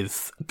already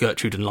with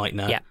Gertrude and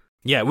Leitner.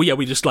 Yeah,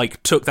 we just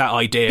like took that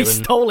idea and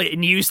stole it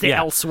and used it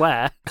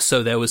elsewhere.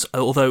 So there was,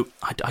 although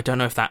I don't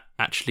know if that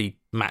actually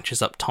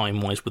matches up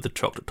time-wise with the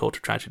chocolate torte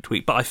of tragedy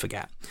tweet, but I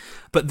forget.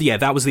 But yeah,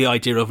 that was the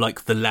idea of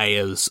like the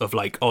layers of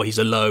like, oh, he's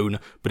alone,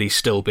 but he's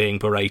still being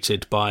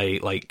berated by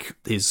like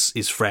his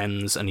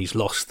friends, and he's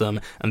lost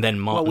them, and then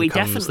Martin we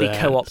comes definitely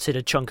there. co-opted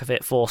a chunk of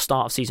it for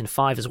start of season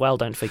 5 as well.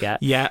 Don't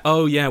forget. Yeah.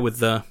 Oh yeah, with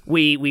the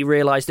we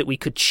realised that we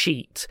could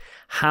cheat,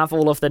 have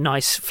all of the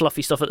nice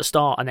fluffy stuff at the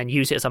start, and then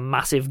use it as a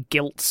massive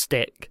guilt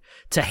stick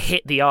to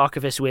hit the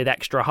archivist with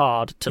extra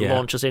hard to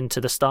launch us into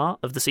the start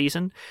of the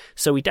season.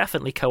 So we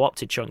definitely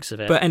co-opted chunks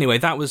of it. But anyway,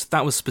 that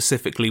was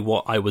specifically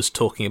what I was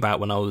talking about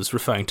when I was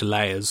referring to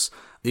layers.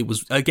 It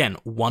was, again,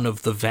 one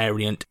of the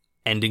variant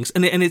endings,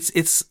 and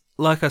it's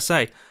like I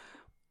say,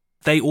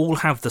 they all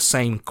have the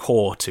same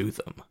core to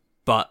them,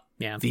 but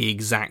the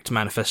exact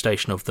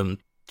manifestation of them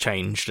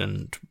changed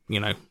and,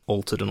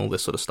 altered and all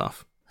this sort of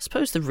stuff. I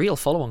suppose the real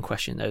follow-on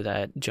question, though,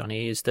 there,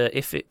 Johnny, is that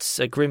if it's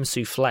a grim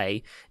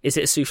souffle, is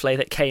it a souffle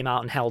that came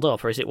out and held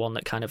up, or is it one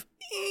that kind of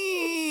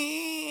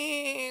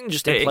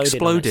just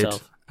exploded on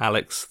itself?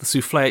 Alex. The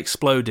souffle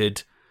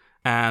exploded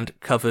and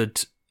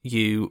covered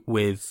you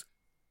with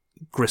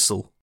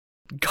gristle.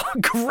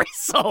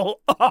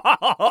 Gristle!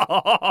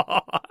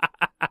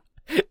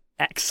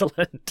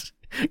 Excellent.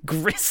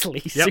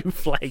 Gristly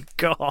souffle,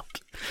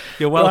 God.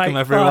 You're welcome,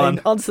 everyone.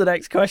 Fine. On to the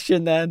next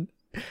question, then.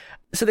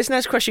 So this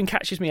next question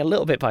catches me a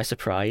little bit by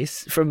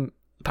surprise from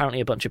apparently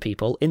a bunch of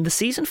people. In the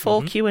season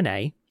 4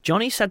 Q&A,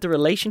 Johnny said the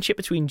relationship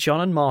between John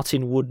and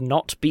Martin would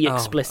not be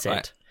explicit.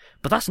 Right.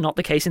 But that's not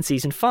the case in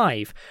season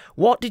 5.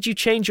 What did you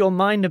change your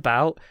mind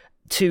about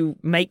to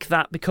make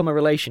that become a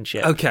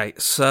relationship? Okay,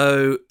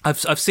 so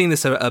I've seen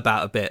this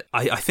about a bit.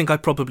 I think I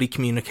probably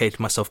communicated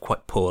myself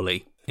quite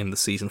poorly in the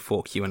season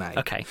 4 Q&A.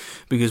 Okay.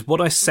 Because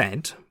what I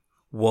said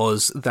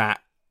was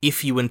that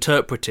if you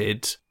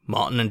interpreted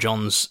Martin and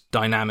John's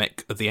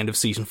dynamic at the end of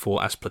season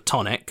 4 as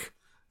platonic,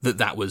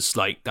 that was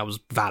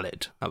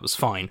valid. That was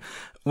fine.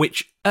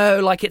 Which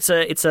it's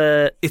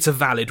a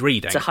valid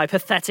reading. It's a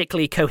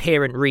hypothetically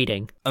coherent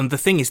reading. And the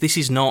thing is, this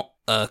is not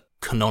a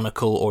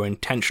canonical or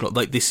intentional.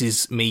 Like, this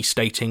is me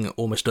stating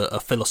almost a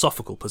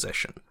philosophical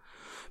position,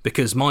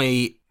 because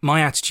my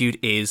attitude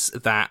is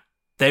that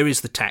there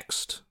is the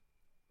text.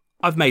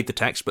 I've made the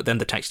text, but then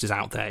the text is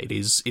out there. It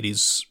is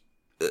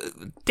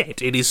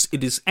dead. It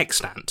is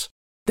extant.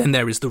 Then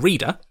there is the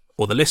reader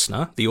or the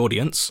listener, the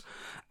audience,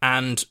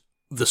 and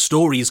the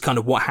story is kind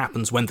of what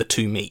happens when the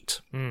two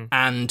meet.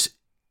 And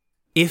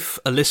if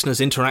a listener's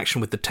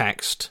interaction with the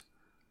text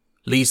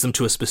leads them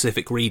to a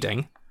specific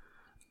reading,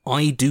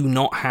 I do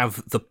not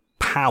have the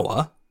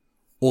power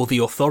or the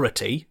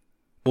authority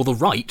or the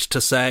right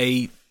to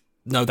say,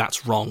 no,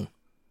 that's wrong.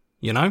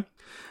 You know?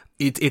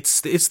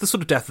 It's the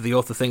sort of death of the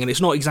author thing, and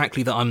it's not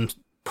exactly that I'm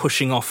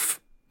pushing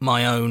off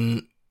my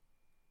own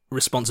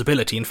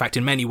responsibility. In fact,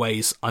 in many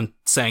ways, I'm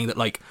saying that,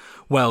 like,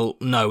 well,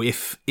 no,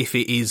 if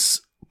it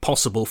is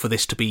possible for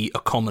this to be a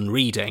common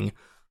reading,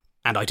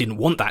 and I didn't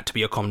want that to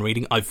be a common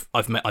reading, I've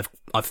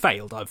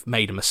failed. I've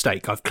made a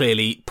mistake. I've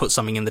clearly put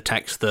something in the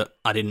text that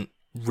I didn't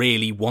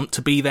really want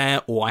to be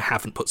there, or I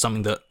haven't put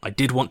something that I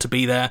did want to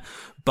be there.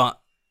 But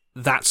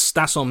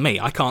that's on me.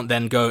 I can't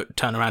then go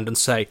turn around and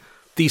say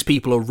these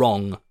people are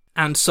wrong.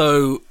 And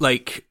so,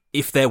 like,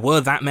 if there were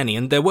that many,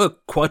 and there were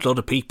quite a lot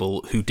of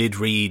people who did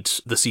read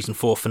the season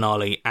 4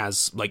 finale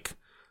as, like,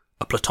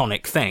 a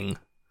platonic thing,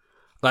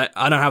 like,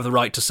 I don't have the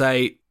right to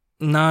say,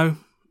 no,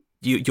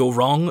 you're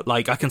wrong.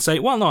 Like, I can say,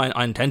 well, no,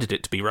 I intended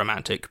it to be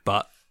romantic,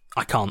 but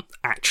I can't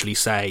actually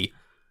say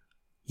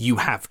you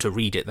have to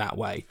read it that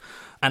way.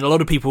 And a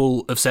lot of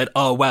people have said,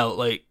 oh, well,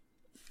 like,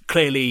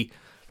 clearly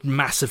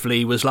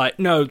massively was like,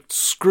 no,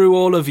 screw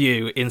all of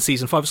you in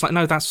season 5. It's like,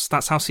 no,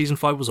 that's how season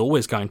 5 was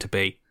always going to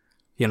be.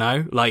 You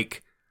know,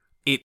 like,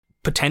 it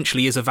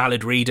potentially is a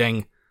valid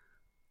reading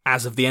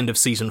as of the end of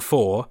season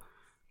 4.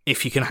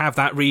 If you can have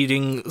that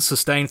reading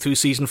sustained through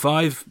season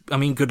 5, I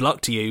mean, good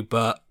luck to you,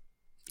 but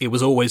it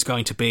was always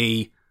going to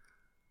be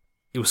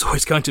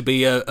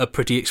a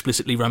pretty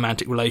explicitly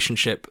romantic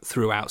relationship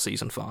throughout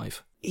season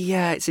 5.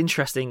 Yeah, it's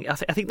interesting. I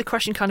think the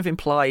question kind of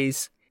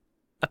implies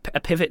a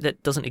pivot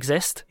that doesn't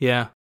exist.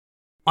 Yeah.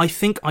 I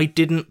think I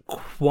didn't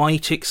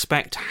quite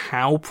expect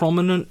how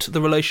prominent the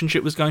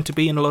relationship was going to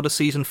be in a lot of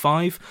season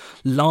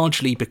 5,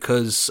 largely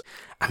because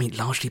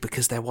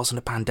there wasn't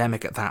a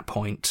pandemic at that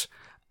point,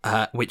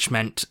 which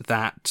meant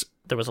that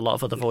there was a lot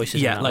of other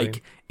voices in that room.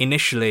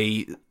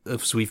 Initially,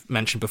 as we've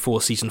mentioned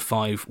before, season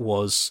 5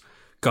 was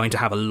going to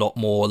have a lot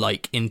more,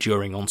 like,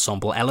 enduring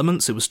ensemble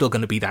elements. It was still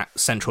going to be that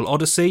central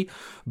odyssey,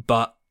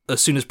 but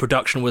as soon as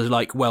production was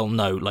like, well,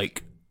 no,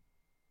 like,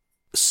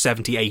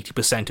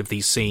 70-80% of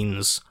these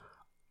scenes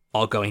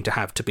are going to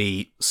have to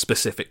be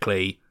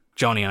specifically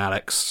Johnny and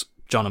Alex,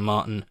 John and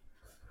Martin,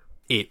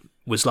 it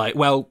was like,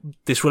 well,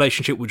 this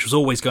relationship, which was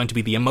always going to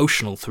be the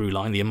emotional through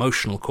line, the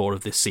emotional core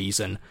of this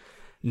season,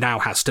 now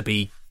has to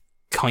be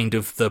kind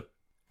of the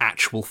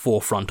actual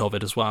forefront of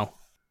it as well.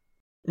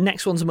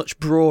 Next one's a much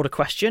broader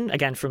question,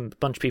 again from a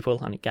bunch of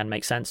people, and again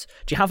makes sense.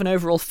 Do you have an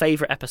overall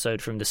favourite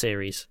episode from the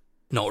series?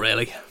 Not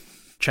really.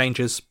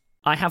 Changes.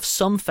 I have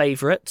some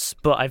favourites,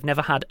 but I've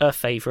never had a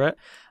favourite.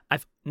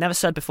 I've never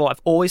said before,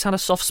 I've always had a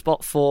soft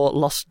spot for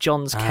Lost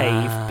John's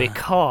Cave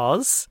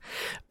because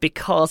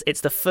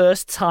it's the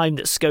first time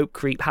that scope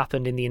creep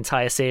happened in the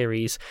entire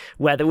series,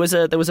 where there was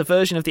a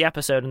version of the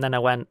episode, and then I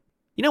went,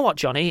 you know what,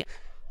 Johnny?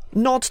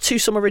 Nod to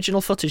some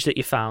original footage that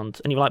you found.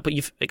 And you were like, but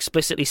you've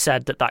explicitly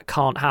said that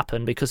can't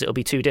happen because it'll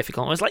be too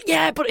difficult. And I was like,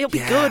 yeah, but it'll be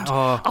good.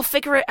 I'll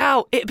figure it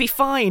out. It'll be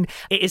fine.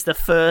 It is the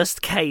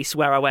first case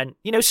where I went,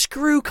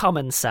 screw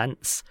common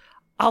sense.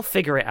 I'll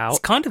figure it out. It's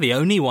kind of the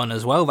only one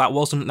as well. That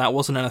wasn't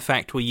an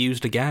effect we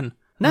used again.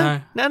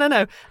 No.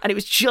 And it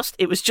was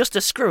just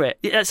a screw it.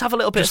 Let's have a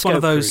little bit of scope.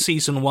 Just one of those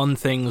season 1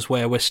 things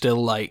where we're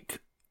still, like,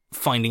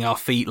 finding our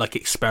feet, like,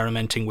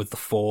 experimenting with the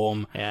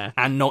form. Yeah.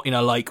 And not,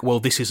 like, well,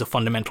 this is a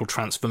fundamental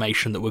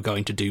transformation that we're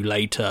going to do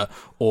later,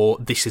 or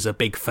this is a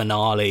big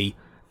finale,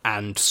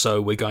 and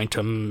so we're going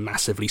to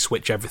massively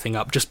switch everything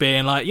up. Just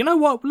being like, you know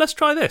what, let's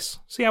try this,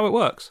 see how it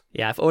works.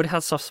 Yeah, I've already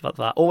had stuff about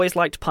that. Always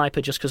liked Piper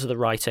just because of the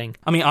writing.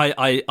 I mean,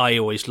 I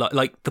always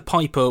like the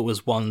Piper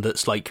was one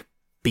that's, like,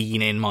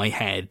 been in my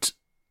head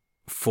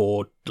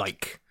for,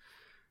 like,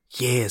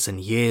 years and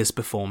years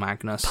before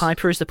Magnus.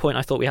 Piper is the point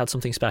I thought we had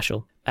something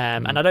special.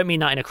 And I don't mean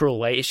that in a cruel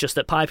way. It's just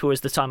that Piper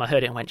was the time I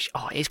heard it and went,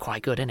 oh, it is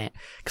quite good, isn't it?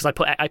 Because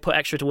I put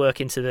extra work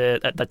into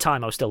at the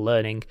time I was still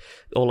learning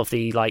all of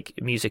the, like,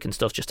 music and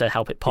stuff just to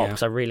help it pop,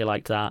 because I really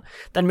liked that.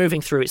 Then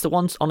moving through, it's the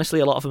ones, honestly,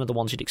 a lot of them are the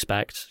ones you'd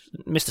expect.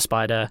 Mr.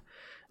 Spider,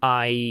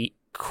 I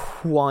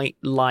quite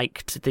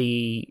liked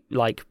the,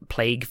 like,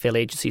 Plague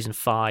Village season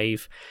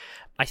 5.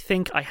 I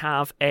think I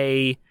have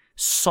a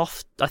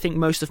soft. I think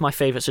most of my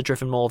favourites are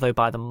driven more, though,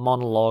 by the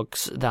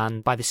monologues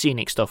than by the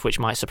scenic stuff, which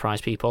might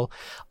surprise people.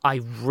 I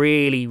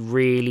really,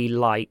 really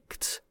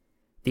liked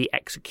the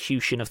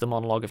execution of the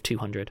monologue of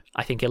 200.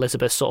 I think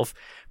Elizabeth's sort of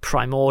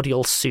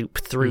primordial soup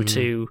through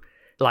to,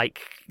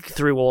 like,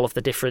 through all of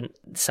the different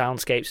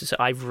soundscapes. So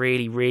I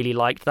really, really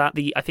liked that.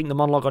 I think the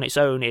monologue on its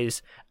own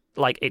is,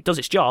 like, it does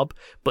its job,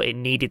 but it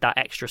needed that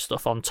extra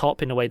stuff on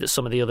top in a way that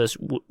some of the other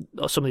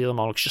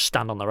monologues just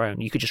stand on their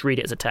own. You could just read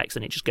it as a text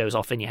and it just goes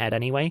off in your head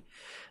anyway.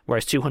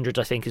 Whereas 200,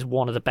 I think, is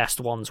one of the best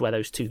ones where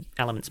those two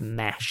elements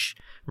mesh.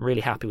 I'm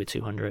really happy with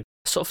 200.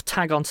 Sort of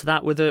tag on to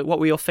that with what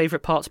were your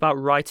favourite parts about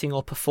writing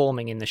or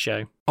performing in the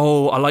show?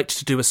 Oh, I liked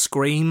to do a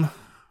scream.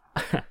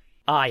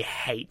 I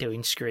hate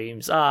doing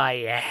screams.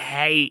 I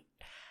hate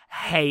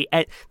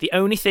it. The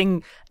only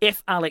thing,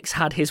 if Alex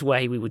had his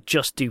way, we would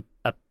just do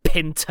a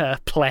Pinter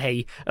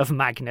play of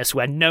Magnus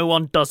where no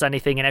one does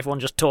anything and everyone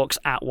just talks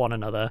at one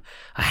another.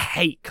 I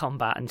hate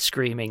combat and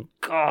screaming.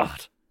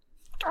 God.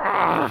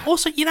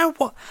 Also, you know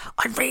what?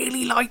 I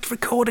really liked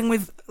recording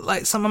with,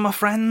 like, some of my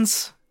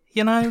friends,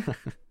 you know?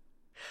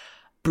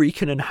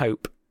 Brecon and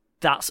Hope.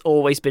 That's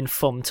always been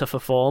fun to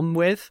perform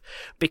with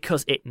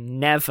because it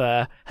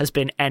never has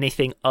been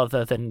anything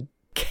other than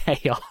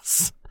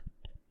chaos.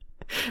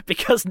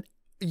 Because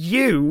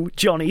you,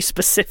 Johnny,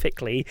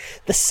 specifically,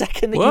 the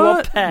second that you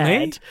are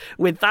paired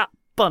with that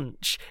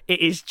bunch, it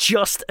is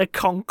just a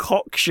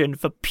concoction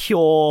for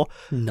pure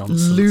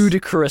nonsense,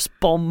 ludicrous,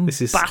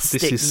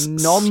 bombastic this is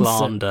nonsense.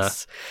 Slander.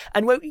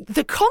 And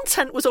the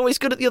content was always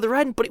good at the other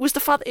end, but it was the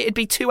fact that it'd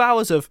be 2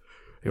 hours of,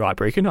 "You're right,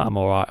 Brecon, I'm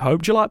all right.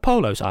 Hope, do you like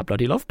polos? I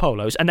bloody love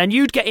polos." And then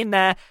you'd get in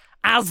there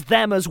as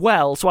them as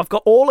well. So I've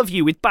got all of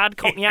you with bad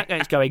Cockney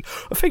accents going,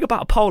 "The thing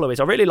about a polo is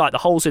I really like the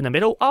holes in the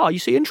middle." You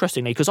see,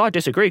 interestingly, because I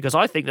disagree, because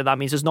I think that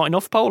means there's not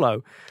enough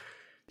polo.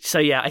 So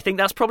yeah, I think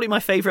that's probably my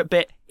favourite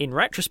bit in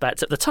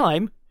retrospect. At the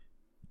time,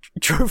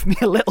 drove me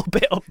a little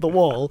bit up the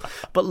wall.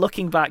 But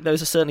looking back,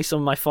 those are certainly some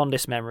of my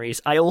fondest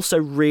memories. I also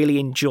really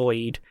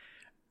enjoyed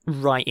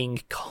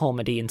writing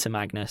comedy into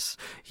Magnus.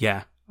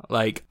 Yeah,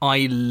 like,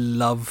 I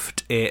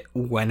loved it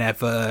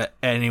whenever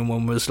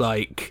anyone was,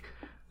 like,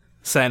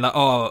 saying, like,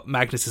 "Oh,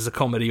 Magnus is a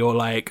comedy," or,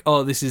 like,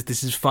 "Oh, this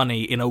is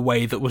funny," in a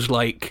way that was,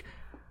 like...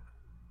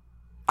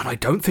 And I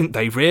don't think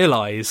they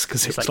realise,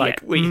 because it's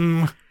like...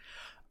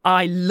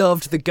 I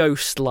loved the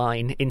ghost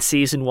line in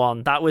season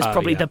 1. That was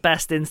probably the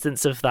best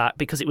instance of that,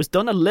 because it was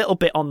done a little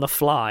bit on the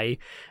fly,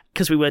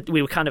 because we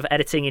were kind of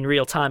editing in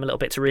real time a little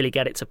bit to really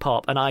get it to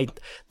pop, and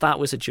that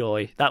was a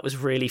joy. That was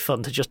really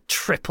fun to just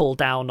triple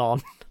down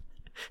on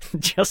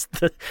just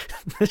the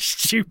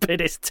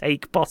stupidest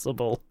take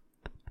possible.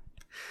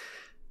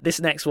 This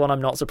next one,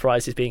 I'm not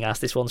surprised is being asked.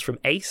 This one's from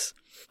Ace.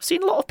 I've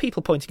seen a lot of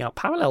people pointing out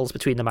parallels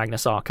between the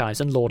Magnus Archives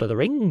and Lord of the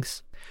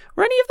Rings.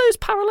 Were any of those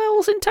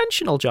parallels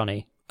intentional,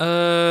 Johnny?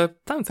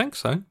 Don't think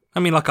so. I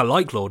mean, like, I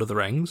like Lord of the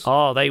Rings.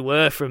 Oh, they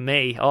were from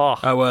me. Oh,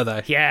 were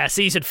they? Yeah,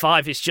 season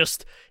 5 is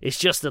just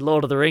the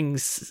Lord of the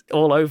Rings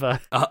all over.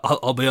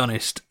 I'll be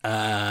honest.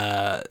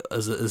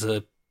 As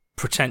a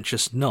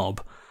pretentious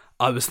knob,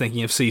 I was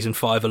thinking of season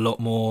 5 a lot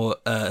more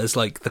as,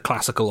 like, the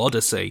classical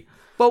Odyssey.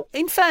 Well,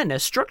 in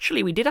fairness,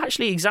 structurally, we did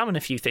actually examine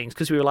a few things,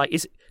 because we were like,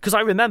 because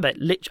I remember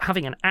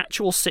having an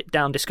actual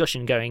sit-down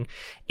discussion going,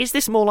 is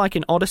this more like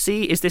an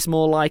Odyssey? Is this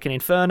more like an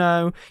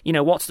Inferno? You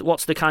know,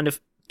 what's the kind of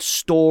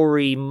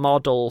story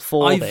model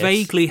for this? I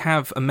vaguely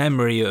have a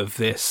memory of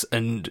this,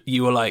 and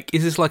you were like,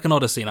 "Is this like an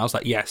Odyssey?" And I was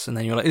like, "Yes." And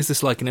then you were like, "Is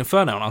this like an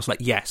Inferno?" And I was like,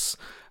 "Yes."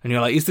 And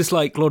you're like, "Is this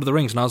like Lord of the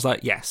Rings?" And I was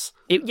like, "Yes."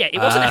 It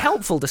wasn't a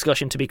helpful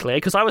discussion, to be clear,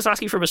 because I was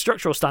asking from a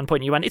structural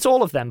standpoint, and you went, "It's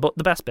all of them, but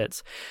the best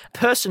bits."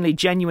 Personally,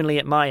 genuinely,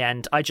 at my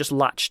end, I just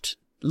latched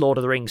Lord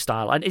of the Rings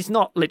style, and it's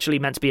not literally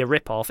meant to be a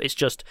rip-off. It's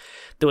just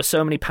there were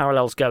so many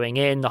parallels going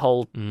in. The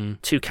whole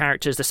two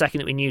characters, the second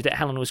that we knew that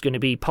Helen was going to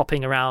be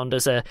popping around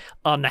as a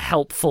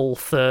unhelpful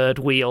third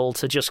wheel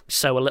to just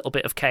sow a little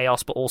bit of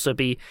chaos but also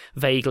be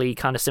vaguely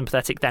kind of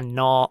sympathetic, then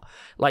not,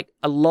 like,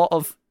 a lot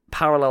of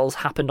parallels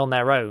happened on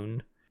their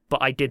own,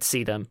 but I did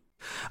see them.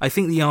 I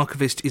think the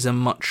Archivist is a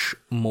much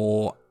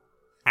more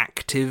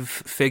active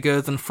figure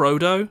than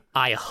Frodo.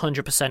 I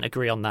 100%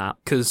 agree on that.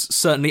 Because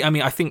certainly, I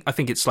mean, I think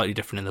it's slightly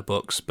different in the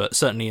books, but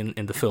certainly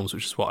in the films,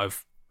 which is what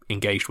I've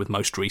engaged with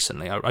most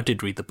recently. I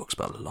did read the books,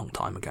 but a long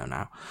time ago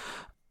now.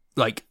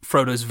 Like,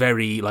 Frodo's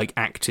very, like,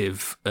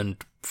 active and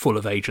full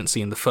of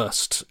agency in the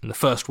first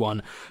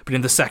one, but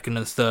in the second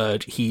and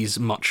third, he's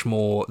much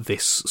more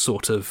this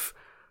sort of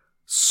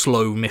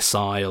slow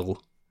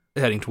missile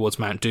heading towards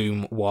Mount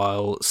Doom,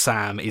 while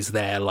Sam is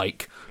there,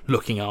 like,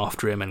 looking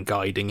after him and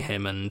guiding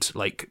him and,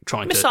 like,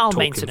 trying to talk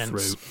him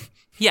through.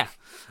 Yeah.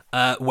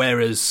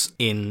 Whereas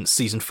in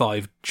season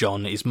 5,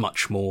 John is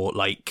much more,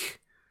 like,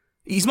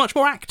 he's much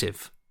more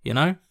active, you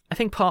know? I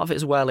think part of it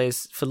as well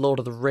is, for Lord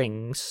of the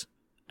Rings,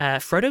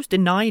 Frodo's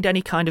denied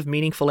any kind of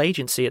meaningful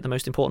agency at the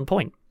most important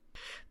point.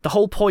 The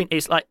whole point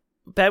is, like,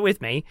 bear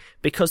with me,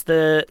 because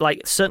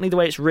certainly the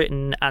way it's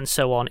written and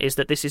so on is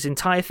that this is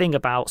entire thing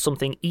about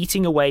something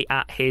eating away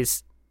at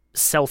his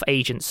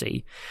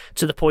self-agency,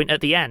 to the point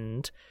at the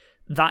end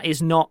that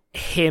is not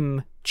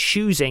him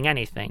choosing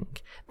anything.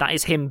 That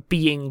is him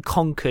being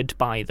conquered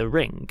by the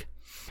ring.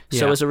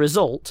 So as a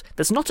result,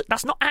 that's not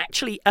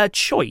actually a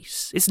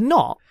choice. It's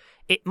not.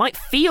 It might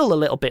feel a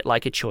little bit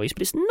like a choice,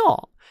 but it's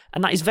not.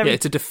 And that is very... Yeah,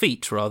 it's a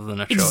defeat rather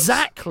than a choice.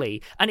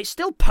 Exactly. And it's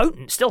still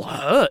potent, still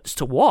hurts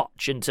to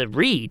watch and to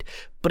read,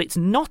 but it's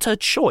not a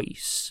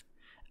choice.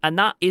 And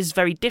that is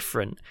very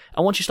different.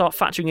 And once you start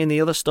factoring in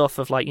the other stuff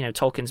of, like,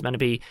 Tolkien's meant to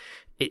be...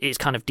 It's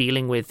kind of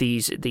dealing with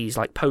these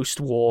like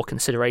post-war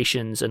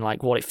considerations and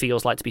like what it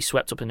feels like to be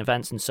swept up in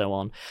events and so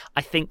on.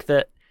 I think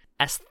that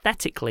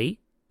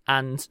aesthetically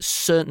and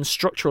certain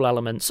structural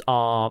elements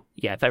are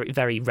very,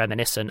 very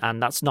reminiscent,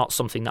 and that's not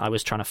something that I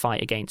was trying to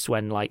fight against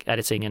when like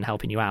editing and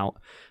helping you out.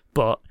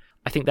 But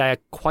I think they're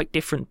quite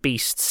different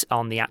beasts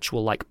on the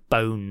actual like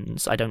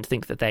bones. I don't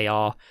think that they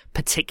are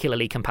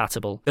particularly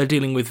compatible. They're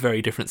dealing with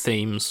very different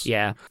themes.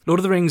 Yeah. Lord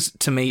of the Rings,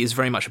 to me, is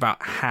very much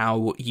about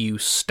how you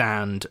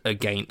stand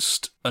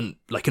against an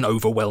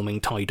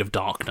overwhelming tide of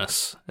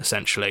darkness,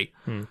 essentially.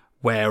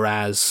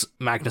 Whereas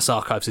Magnus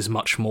Archives is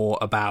much more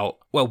about,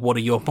 well, what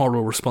are your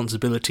moral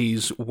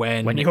responsibilities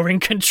when you're in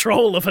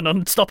control of an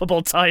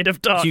unstoppable tide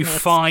of darkness? You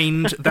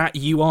find that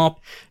you are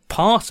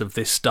part of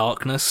this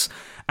darkness,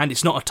 and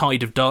it's not a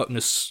tide of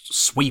darkness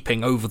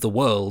sweeping over the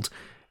world.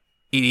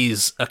 It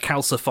is a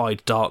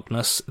calcified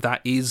darkness that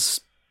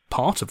is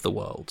part of the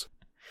world.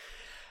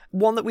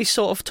 One that we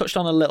sort of touched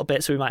on a little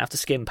bit, so we might have to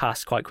skim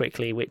past quite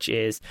quickly, which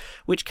is,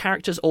 which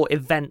characters or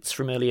events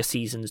from earlier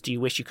seasons do you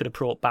wish you could have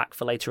brought back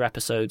for later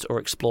episodes or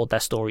explored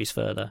their stories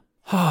further?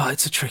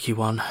 It's a tricky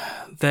one.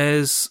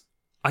 There's,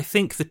 I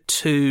think, the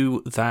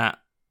two that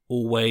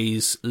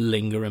always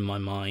linger in my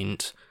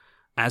mind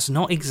as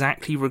not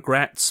exactly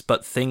regrets,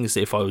 but things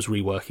that if I was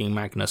reworking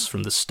Magnus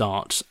from the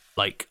start,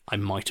 like, I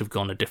might have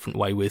gone a different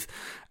way with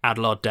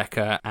Adelard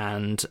Decker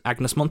and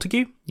Agnes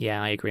Montague.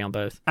 Yeah, I agree on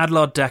both.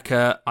 Adelard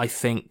Decker, I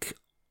think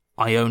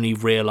I only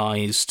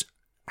realised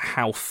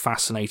how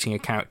fascinating a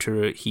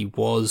character he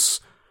was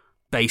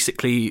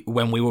basically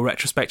when we were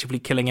retrospectively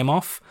killing him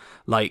off.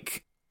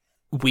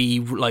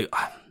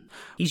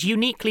 He's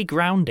uniquely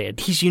grounded.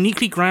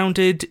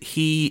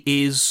 He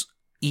is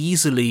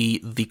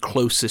easily the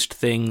closest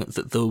thing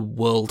that the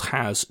world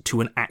has to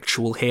an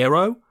actual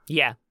hero.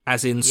 Yeah.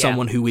 As in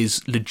someone who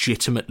is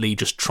legitimately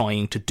just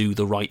trying to do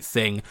the right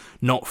thing,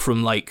 not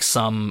from like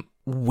some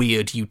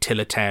weird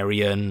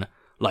utilitarian,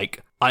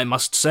 like, I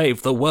must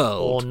save the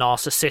world. Or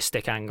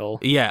narcissistic angle.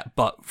 Yeah,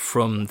 but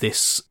from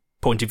this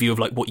point of view of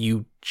like what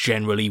you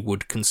generally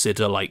would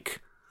consider like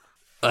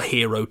a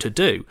hero to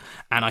do.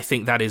 And I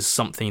think that is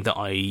something that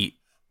I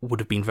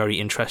would have been very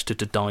interested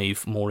to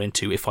dive more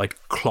into if I'd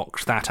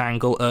clocked that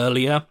angle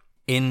earlier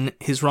in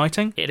his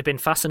writing. It'd have been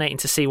fascinating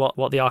to see what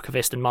the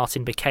Archivist and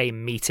Martin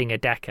became meeting a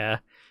Decker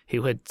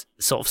who had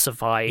sort of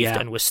survived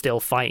and was still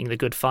fighting the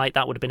good fight.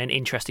 That would have been an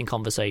interesting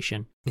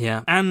conversation.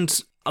 Yeah, and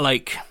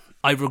like,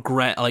 I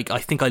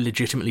think I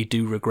legitimately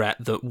do regret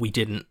that we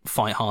didn't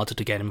fight harder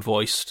to get him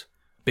voiced,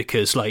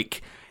 because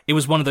like, it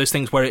was one of those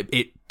things where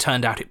it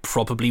turned out it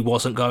probably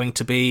wasn't going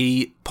to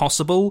be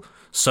possible,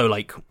 so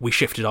like, we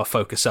shifted our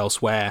focus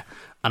elsewhere,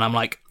 and I'm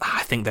like,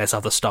 I think there's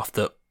other stuff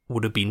that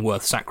would have been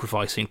worth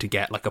sacrificing to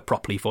get like a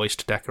properly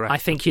voiced Decker. I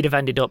think you'd have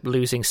ended up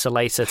losing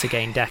Saleta to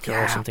gain Decker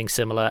or something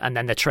similar, and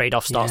then the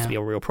trade-off starts to be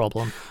a real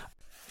problem.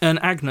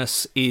 And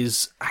Agnes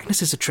is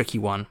a tricky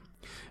one,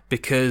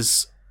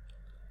 because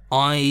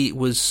I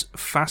was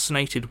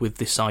fascinated with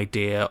this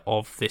idea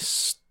of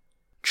this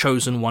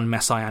chosen one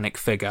messianic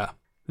figure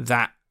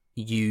that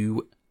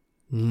you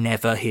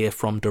never hear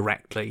from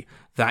directly,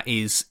 that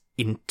is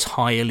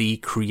entirely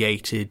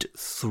created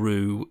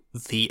through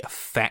the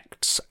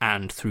effects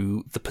and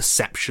through the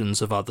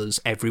perceptions of others,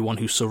 everyone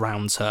who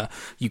surrounds her.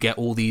 You get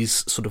all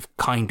these sort of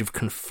kind of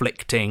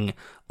conflicting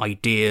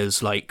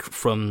ideas, like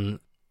from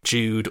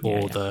Jude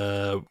or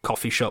the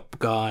coffee shop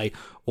guy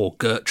or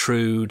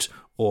Gertrude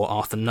or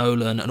Arthur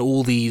Nolan, and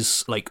all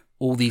these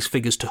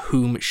figures to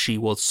whom she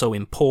was so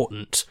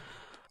important,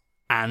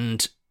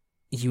 and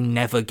you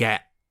never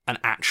get an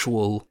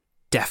actual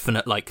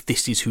definite, like,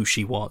 this is who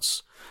she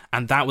was.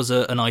 And that was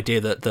an idea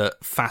that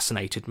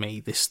fascinated me,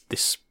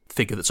 this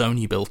figure that's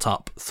only built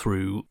up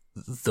through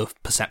the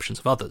perceptions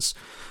of others.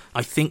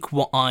 I think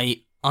what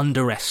I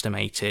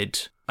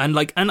underestimated, and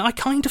I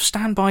kind of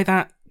stand by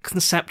that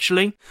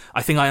conceptually,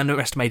 I think I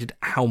underestimated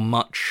how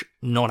much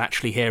not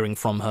actually hearing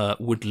from her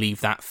would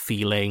leave that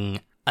feeling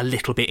a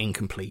little bit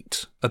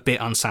incomplete, a bit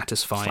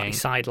unsatisfying.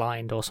 Slightly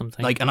sidelined or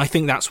something. And I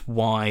think that's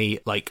why,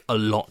 a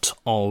lot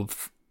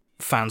of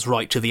fans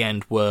right to the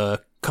end were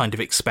kind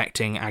of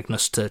expecting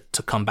Agnes to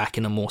come back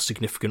in a more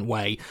significant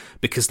way,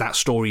 because that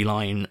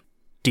storyline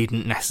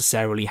didn't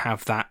necessarily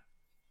have that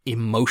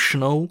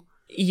emotional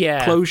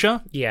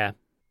closure. Yeah.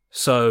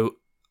 So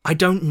I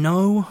don't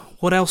know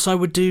what else I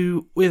would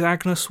do with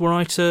Agnes were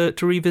I to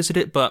revisit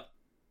it, but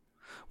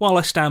while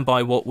I stand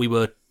by what we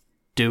were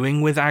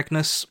doing with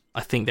Agnes,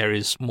 I think there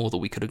is more that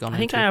we could have gone into. I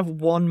think I have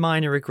one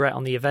minor regret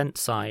on the event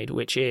side,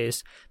 which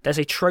is there's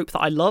a trope that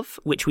I love,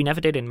 which we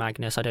never did in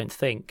Magnus, I don't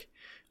think,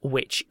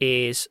 which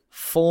is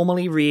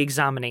formally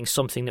re-examining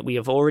something that we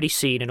have already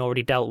seen and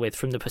already dealt with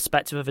from the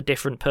perspective of a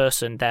different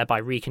person,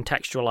 thereby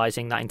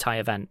recontextualizing that entire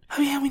event.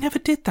 Oh yeah, we never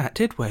did that,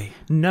 did we?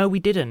 No, we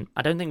didn't.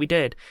 I don't think we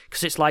did.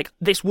 Because it's like,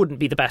 this wouldn't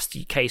be the best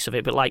case of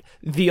it, but like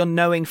the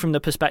unknowing from the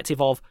perspective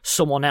of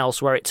someone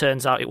else, where it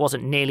turns out it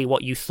wasn't nearly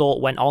what you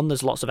thought went on.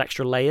 There's lots of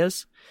extra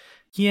layers.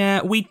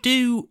 Yeah, we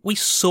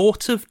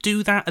sort of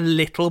do that a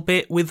little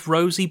bit with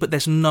Rosie, but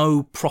there's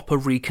no proper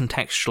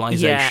recontextualization.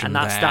 Yeah, and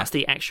there. that's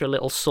the extra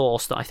little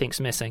sauce that I think's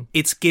missing.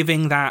 It's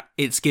giving that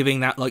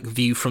like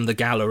view from the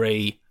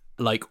gallery,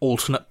 like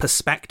alternate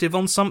perspective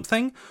on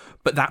something,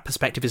 but that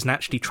perspective isn't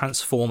actually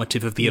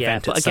transformative of the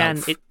event but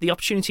itself. Again, the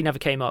opportunity never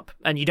came up,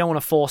 and you don't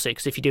want to force it,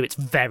 because if you do, it's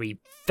very,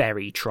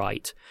 very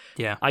trite.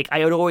 Yeah. I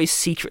had always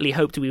secretly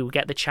hoped we would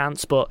get the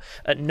chance, but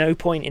at no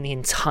point in the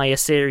entire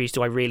series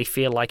do I really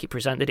feel like it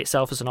presented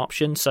itself as an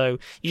option, so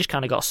you just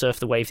kind of got to surf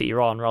the wave that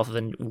you're on rather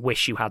than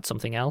wish you had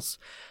something else.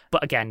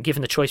 But again,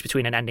 given the choice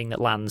between an ending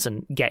that lands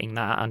and getting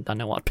that, I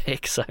know what I'd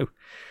pick, so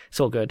it's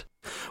all good.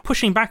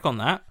 Pushing back on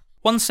that,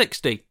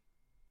 160.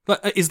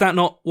 But is that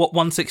not what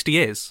 160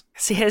 is?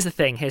 See, here's the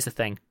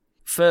thing.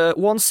 For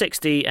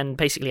 160 and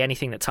basically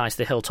anything that ties to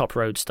the Hilltop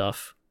Road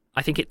stuff,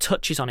 I think it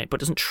touches on it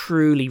but doesn't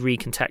truly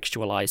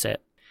recontextualize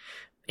it.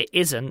 It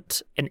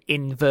isn't an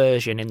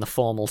inversion in the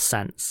formal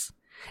sense.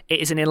 It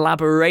is an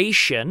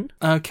elaboration.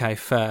 Okay,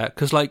 fair.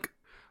 Because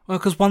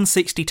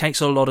 160 takes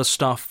a lot of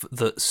stuff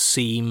that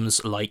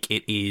seems like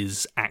it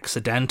is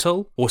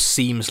accidental or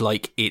seems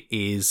like it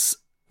is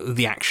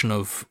the action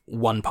of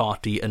one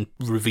party and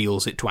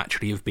reveals it to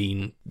actually have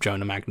been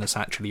Jonah Magnus,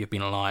 actually have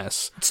been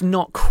Elias. It's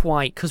not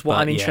quite, because what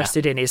I'm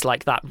interested in is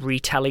like that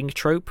retelling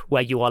trope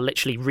where you are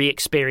literally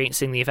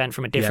re-experiencing the event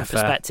from a different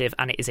perspective,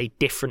 and it is a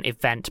different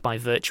event by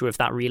virtue of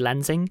that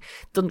relensing.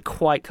 Doesn't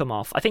quite come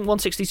off. I think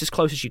 160 is as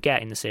close as you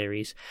get in the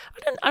series.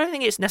 I don't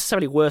think it's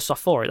necessarily worse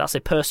off for it. That's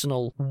a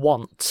personal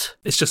want.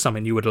 It's just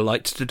something you would have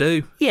liked to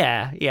do.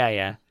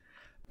 Yeah.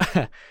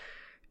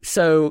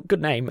 So,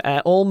 good name.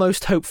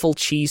 Almost Hopeful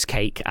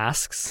Cheesecake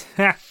asks,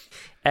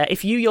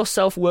 if you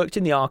yourself worked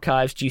in the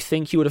archives, do you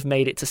think you would have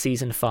made it to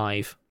season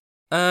 5?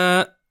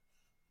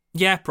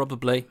 Yeah,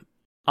 probably.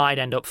 I'd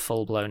end up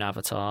full-blown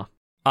Avatar.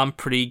 I'm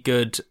pretty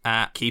good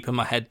at keeping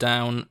my head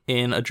down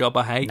in a job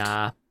I hate.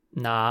 Nah,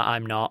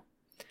 I'm not.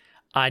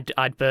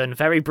 I'd burn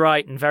very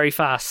bright and very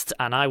fast,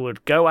 and I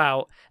would go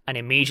out and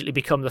immediately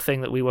become the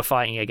thing that we were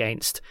fighting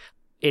against.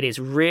 It is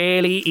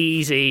really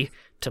easy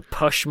to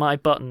push my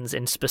buttons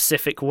in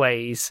specific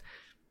ways.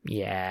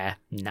 Yeah,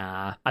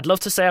 nah. I'd love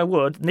to say I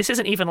would. And this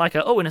isn't even like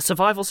in a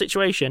survival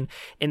situation,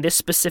 in this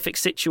specific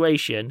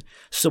situation,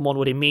 someone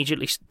would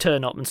immediately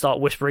turn up and start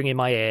whispering in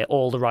my ear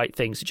all the right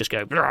things to just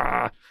go,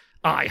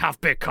 I have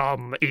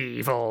become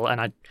evil.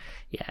 And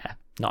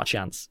not a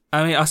chance.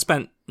 I mean, I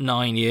spent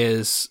 9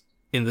 years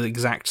in the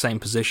exact same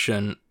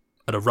position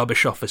at a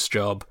rubbish office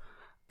job,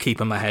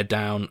 keeping my head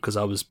down because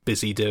I was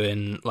busy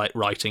doing like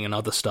writing and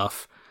other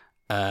stuff.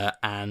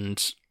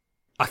 And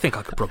I think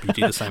I could probably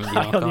do the same in the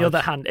archive. On the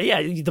other hand,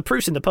 the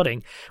proof's in the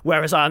pudding.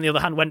 Whereas I, on the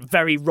other hand, went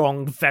very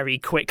wrong very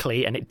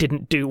quickly, and it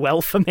didn't do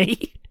well for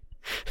me.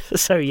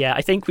 So yeah,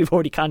 I think we've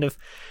already kind of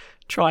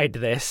tried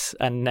this,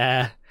 and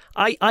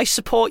I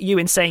support you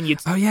in saying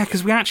you'd. Oh yeah,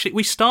 because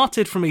we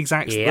started from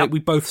we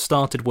both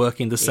started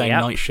working the same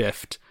night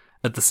shift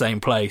at the same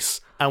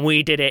place, and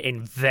we did it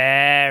in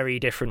very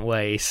different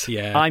ways.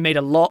 Yeah, I made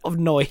a lot of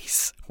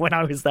noise when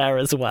I was there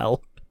as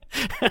well.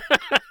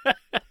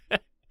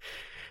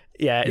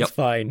 Yeah, it's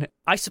fine.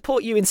 I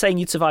support you in saying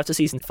you'd survive to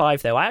season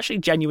 5, though. I actually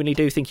genuinely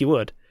do think you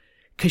would,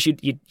 because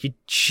you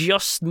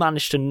just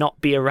managed to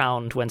not be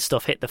around when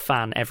stuff hit the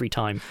fan every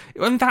time.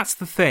 And that's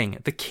the thing.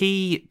 The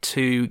key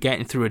to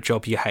getting through a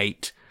job you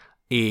hate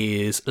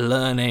is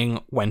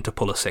learning when to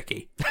pull a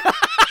sickie.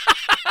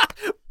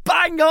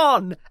 Bang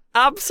on!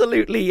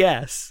 Absolutely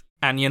yes.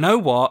 And you know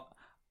what?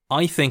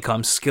 I think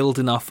I'm skilled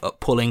enough at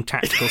pulling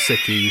tactical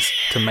sickies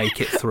to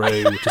make it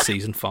through to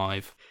season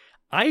 5.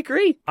 I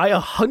agree. I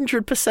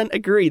 100%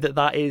 agree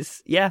that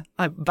is,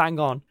 I bang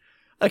on.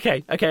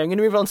 Okay, I'm going to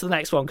move on to the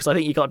next one because I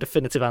think you got a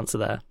definitive answer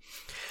there.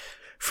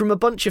 From a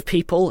bunch of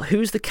people,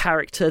 who's the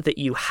character that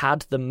you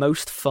had the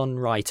most fun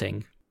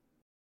writing?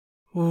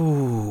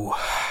 Ooh.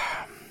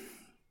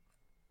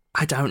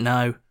 I don't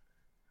know.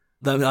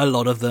 A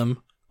lot of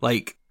them.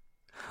 Like,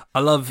 I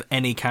love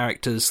any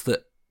characters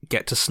that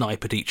get to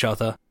snipe at each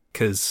other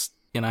because,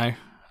 I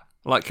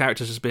like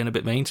characters just being a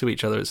bit mean to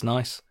each other. It's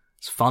nice.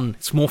 It's fun.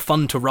 It's more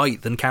fun to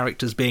write than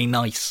characters being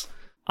nice.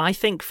 I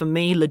think for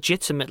me,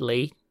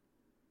 legitimately,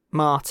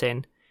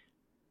 Martin,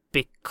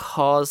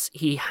 because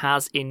he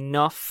has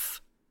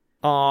enough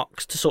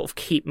arcs to sort of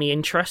keep me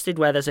interested,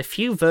 where there's a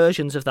few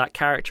versions of that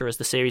character as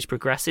the series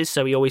progresses,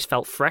 so he always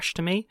felt fresh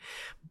to me.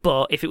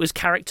 But if it was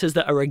characters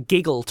that are a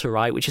giggle to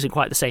write, which isn't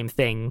quite the same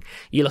thing,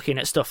 you're looking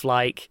at stuff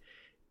like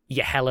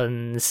your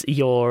Helens,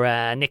 your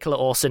Nicola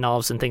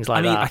Orsinovs and things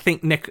like that. I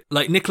think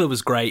Nicola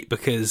was great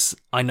because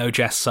I know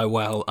Jess so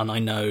well and I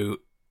know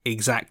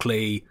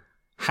exactly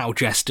how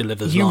Jess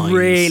delivers You lines.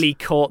 really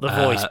caught the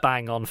voice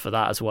bang on for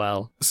that as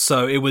well.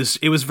 So it was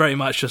very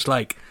much just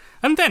like,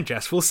 and then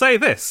Jess will say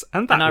this,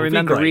 and that And I will be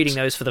remember great. reading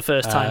those for the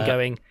first time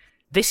going,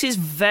 this is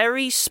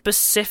very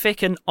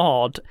specific and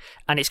odd,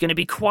 and it's going to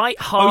be quite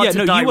hard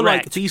to direct. You were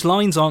like, these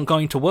lines aren't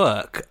going to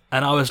work.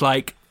 And I was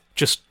like,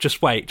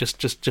 just wait,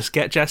 just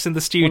get Jess in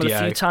the studio. One of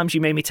the few times you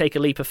made me take a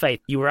leap of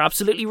faith. You were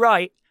absolutely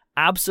right.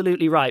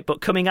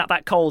 But coming at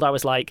that cold, I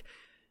was like,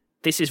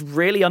 this is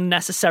really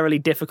unnecessarily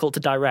difficult to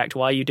direct.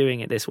 Why are you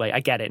doing it this way?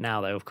 I get it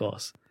now, though, of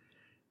course.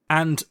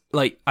 And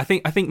like, I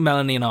think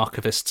Melanie and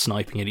Archivist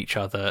sniping at each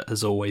other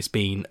has always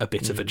been a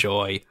bit of a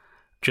joy,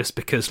 just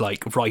because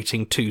like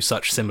writing two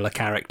such similar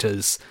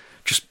characters,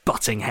 just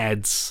butting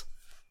heads,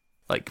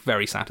 like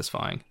very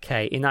satisfying.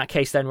 Okay, in that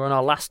case, then we're on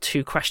our last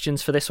two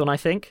questions for this one, I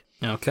think.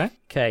 Okay.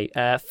 Okay,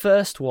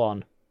 first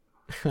one.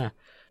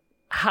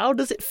 How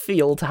does it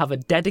feel to have a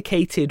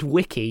dedicated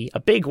wiki, a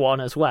big one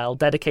as well,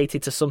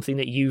 dedicated to something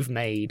that you've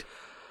made?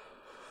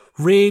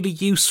 Really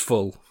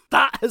useful.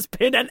 That has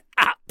been an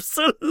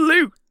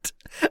absolute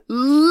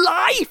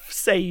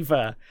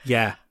lifesaver.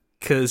 Yeah,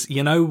 because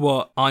you know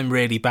what I'm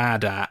really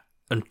bad at?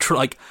 And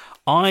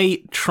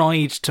I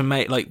tried to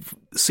make, like,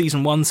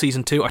 season 1,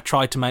 season 2, I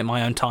tried to make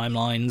my own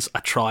timelines. I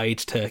tried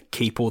to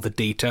keep all the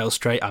details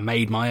straight. I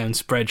made my own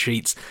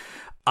spreadsheets.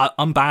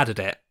 I'm bad at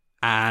it.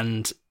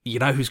 And you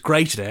know who's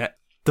great at it?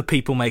 The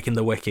people making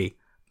the wiki.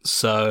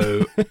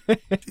 So,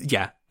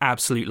 yeah,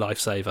 absolute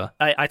lifesaver.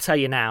 I tell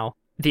you now,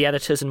 the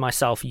editors and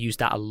myself use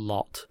that a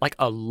lot. Like,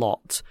 a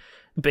lot.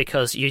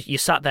 Because you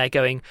sat there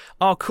going,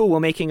 oh, cool, we're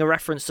making a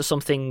reference to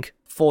something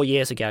 4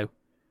 years ago.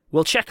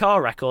 We'll check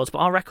our records, but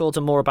our records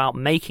are more about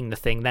making the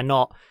thing. They're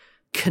not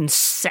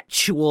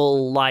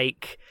conceptual,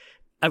 like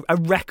a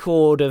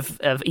record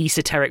of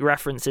esoteric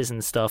references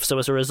and stuff. So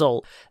as a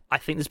result, I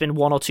think there's been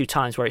 1 or 2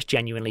 times where it's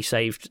genuinely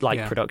saved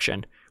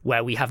production,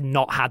 where we have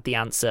not had the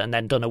answer and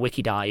then done a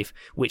wiki dive,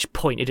 which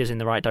pointed us in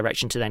the right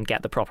direction to then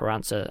get the proper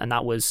answer. And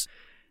that was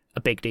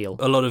a big deal.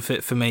 A lot of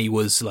it for me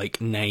was like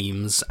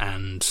names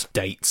and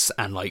dates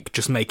and like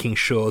just making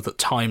sure that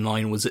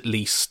timeline was at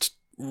least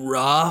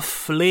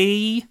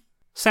roughly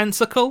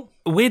sensical.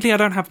 Weirdly, I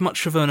don't have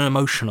much of an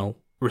emotional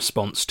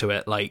response to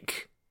it.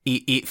 Like,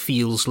 it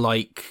feels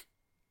like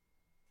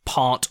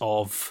part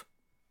of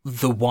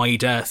the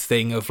wider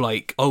thing of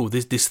like, oh,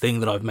 this thing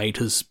that I've made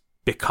has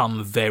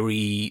become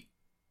very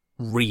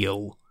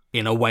real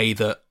in a way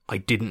that I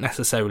didn't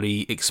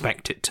necessarily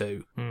expect it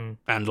to.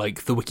 And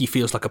like, the wiki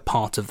feels like a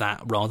part of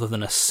that rather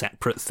than a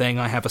separate thing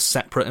I have a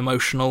separate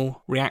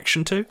emotional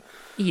reaction to.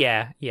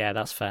 Yeah,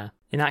 that's fair.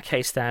 In that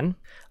case then,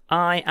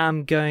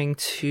 I'm kind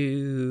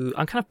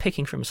of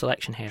picking from a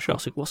selection here. Sure.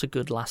 What's a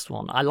good last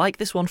one? I like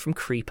this one from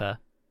Creeper,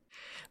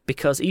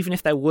 because even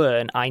if there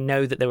weren't, I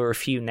know that there were a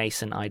few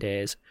nascent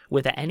ideas.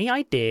 Were there any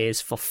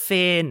ideas for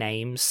fear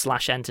names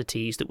 /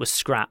 entities that were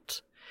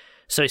scrapped?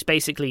 So it's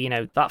basically,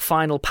 that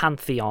final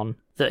pantheon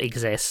that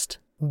exist.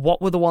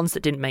 What were the ones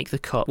that didn't make the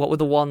cut? What were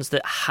the ones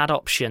that had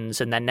options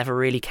and then never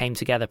really came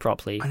together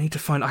properly? I need to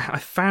find... I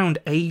found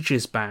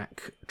ages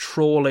back,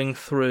 trawling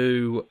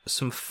through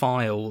some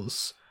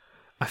files,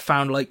 I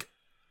found, like,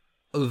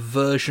 a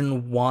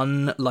version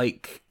 1,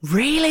 like...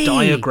 Really?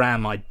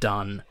 Diagram I'd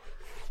done.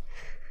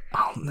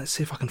 Oh, let's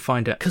see if I can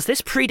find it. Because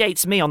this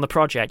predates me on the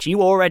project.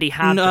 You already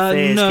had the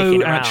fears kicking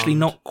No, around. actually,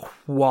 not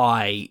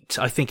quite.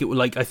 I think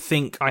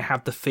I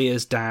had the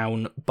fears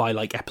down by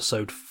like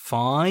episode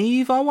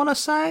 5, I want to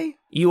say.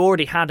 You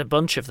already had a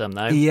bunch of them,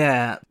 though.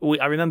 Yeah.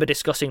 I remember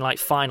discussing like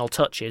final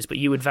touches, but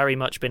you had very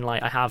much been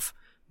like, I have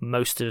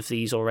most of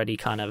these already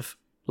kind of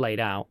laid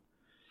out.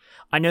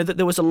 I know that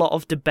there was a lot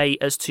of debate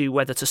as to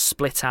whether to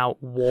split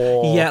out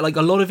war. Yeah, like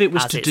a lot of it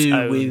was as to its do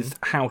own. with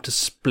how to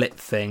split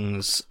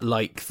things,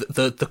 like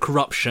the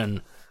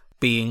corruption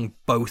being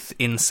both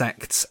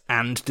insects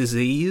and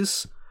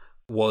disease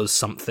was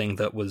something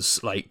that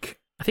was like...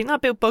 I think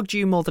that bit bugged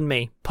you more than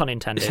me, pun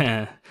intended.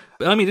 Yeah.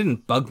 I mean, it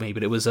didn't bug me,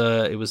 but it was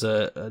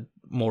a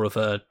more of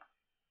a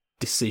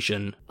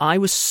decision. I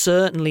was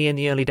certainly in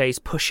the early days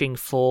pushing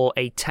for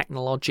a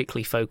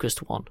technologically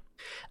focused one.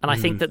 And I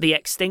think that the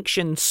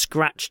extinction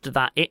scratched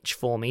that itch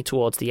for me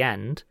towards the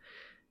end.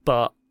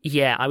 But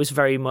yeah, I was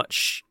very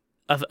much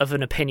of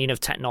an opinion of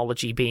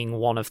technology being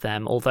one of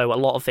them, although a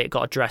lot of it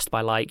got addressed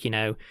by like,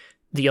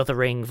 the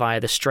othering via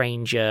the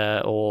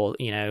stranger or,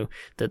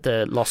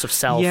 the loss of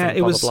self and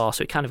blah, blah, blah.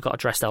 So it kind of got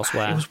addressed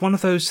elsewhere. It was one of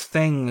those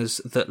things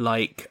that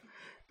like,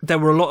 there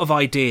were a lot of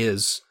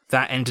ideas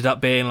that ended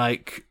up being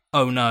like,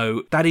 oh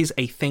no, that is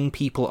a thing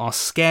people are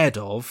scared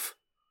of,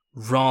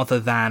 rather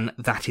than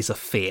that is a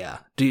fear.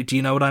 Do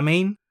you know what I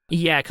mean?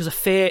 Yeah, because a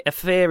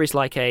fear is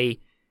like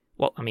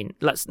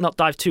let's not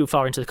dive too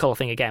far into the colour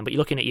thing again, but you're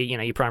looking at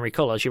your primary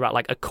colours, you're at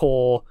like a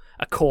core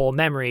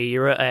memory,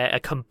 you're at a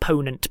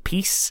component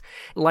piece.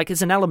 Like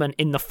it's an element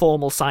in the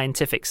formal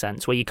scientific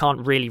sense where you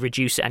can't really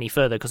reduce it any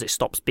further because it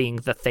stops being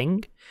the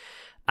thing.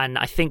 And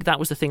I think that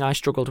was the thing I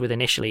struggled with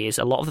initially, is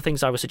a lot of the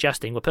things I was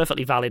suggesting were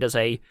perfectly valid as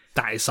a...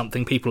 That is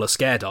something people are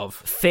scared of.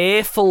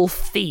 Fearful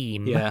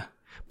theme. Yeah.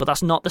 But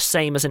that's not the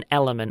same as an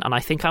element, and I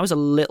think I was a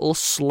little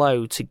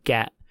slow to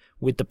get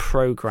with the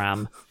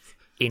program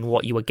in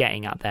what you were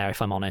getting at there,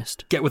 if I'm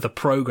honest. Get with the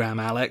program,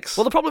 Alex.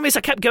 Well, the problem is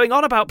I kept going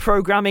on about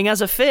programming as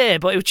a fear,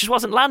 but it just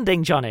wasn't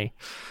landing, Johnny.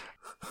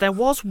 There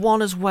was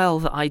one as well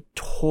that I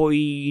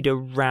toyed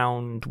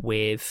around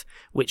with,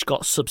 which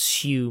got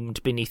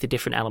subsumed beneath the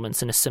different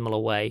elements in a similar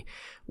way,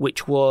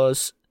 which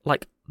was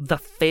like the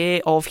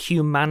fear of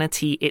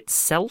humanity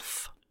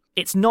itself.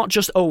 It's not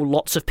just,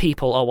 lots of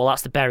people, well,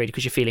 that's the buried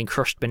because you're feeling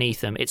crushed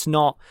beneath them. It's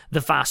not the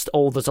vast,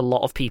 there's a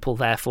lot of people,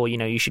 therefore,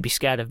 you should be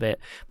scared of it.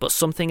 But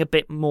something a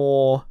bit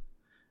more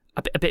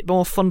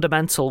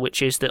fundamental,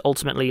 which is that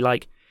ultimately,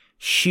 like,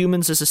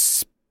 humans as a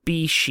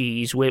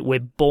species, we're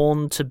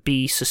born to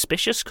be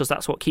suspicious because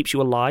that's what keeps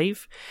you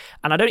alive.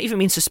 And I don't even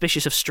mean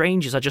suspicious of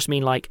strangers. I just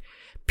mean, like,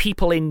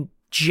 people in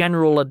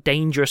general are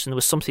dangerous and there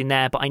was something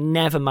there, but I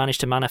never managed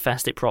to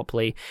manifest it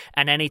properly.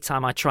 And any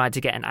time I tried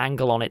to get an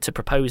angle on it to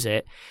propose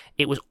it,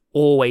 it was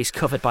always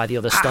covered by the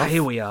other stuff.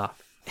 Here we are.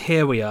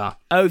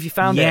 Oh, have you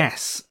found it?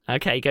 Yes.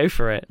 Okay, go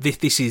for it.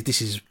 This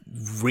is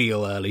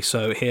real early.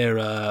 So here,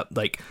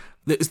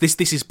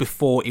 this is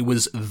before it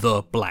was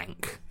the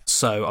blank.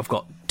 So I've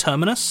got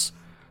Terminus,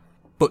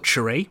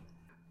 Butchery,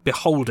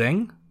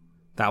 Beholding.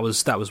 That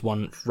was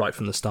one right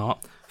from the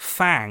start.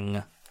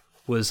 Fang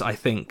was, I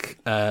think,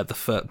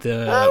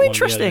 the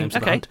interesting. One of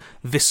the Okay.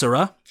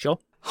 Viscera. Sure.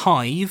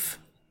 Hive,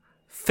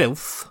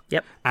 Filth.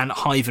 Yep. And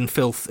Hive and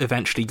Filth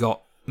eventually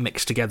got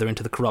mixed together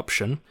into the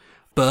Corruption.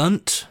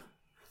 Burnt,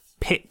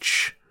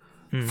 Pitch,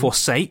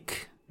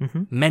 Forsake,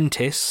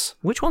 Mentis.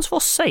 Which one's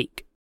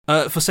Forsake?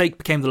 Forsake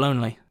became the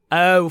Lonely.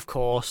 Oh, of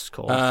course.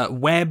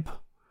 Web,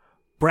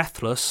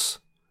 Breathless,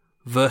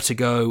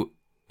 Vertigo,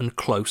 and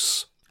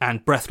Close.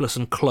 And Breathless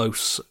and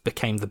Close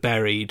became the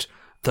Buried.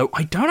 Though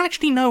I don't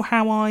actually know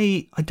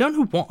I don't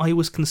know what I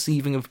was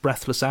conceiving of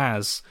Breathless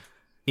as,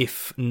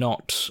 if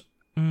not.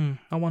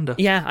 I wonder.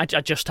 Yeah, I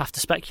just have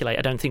to speculate.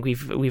 I don't think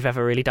we've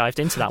ever really dived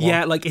into that one.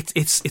 Yeah, like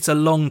it's a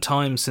long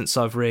time since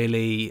I've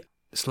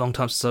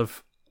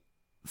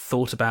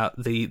thought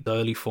about the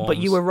early forms. But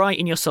you were right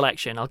in your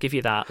selection, I'll give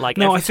you that. Like,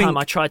 no, every time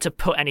I tried to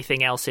put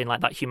anything else in, like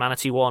that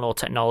humanity one or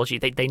technology,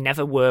 they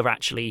never were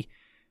actually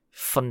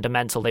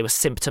fundamental. They were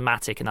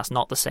symptomatic, and that's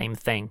not the same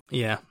thing.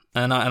 Yeah,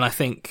 and I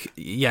think,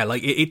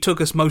 like it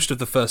took us most of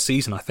the first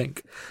season, I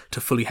think,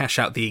 to fully hash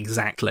out the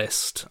exact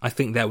list. I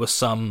think there was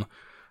some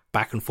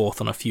back and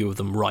forth on a few of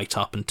them right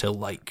up until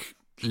like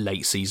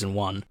late season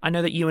 1. I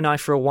know that you and I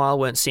for a while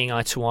weren't seeing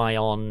eye to eye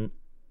on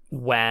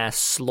where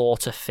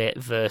Slaughter fit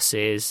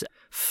versus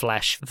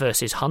Flesh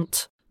versus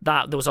Hunt.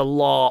 That there was a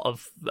lot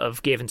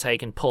of give and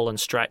take and pull and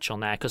stretch on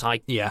there, because I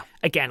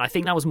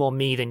think that was more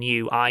me than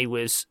you. I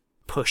was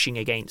pushing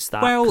against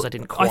that because I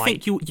didn't quite I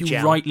think you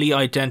gel. rightly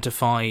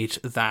identified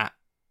that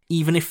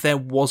even if there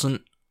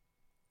wasn't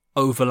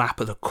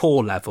overlap at the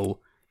core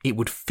level, it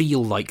would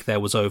feel like there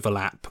was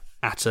overlap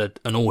at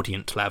an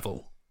audience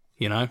level,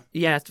 you know?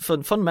 Yeah,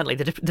 fundamentally,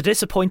 the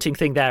disappointing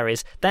thing there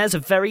is there's a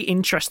very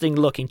interesting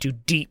look into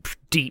deep,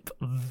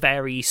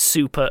 very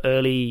super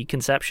early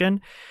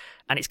conception,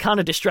 and it's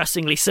kind of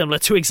distressingly similar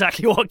to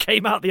exactly what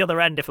came out the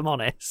other end, if I'm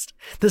honest.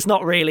 There's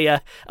not really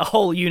a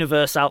whole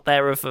universe out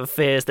there of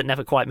fears that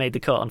never quite made the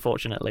cut,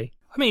 unfortunately.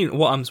 I mean,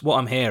 what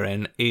I'm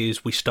hearing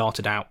is we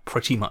started out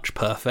pretty much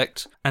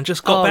perfect and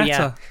just got better.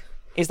 Yeah.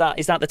 Is that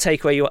the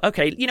takeaway? You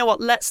okay? You know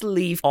what? Let's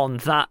leave on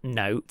that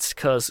note,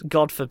 because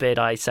God forbid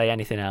I say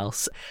anything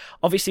else.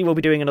 Obviously, we'll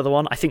be doing another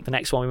one. I think the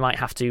next one we might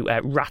have to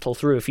rattle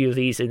through a few of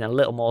these in a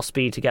little more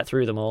speed to get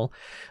through them all.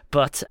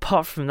 But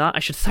apart from that, I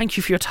should thank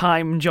you for your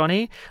time,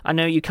 Johnny. I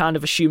know you kind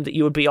of assumed that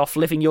you would be off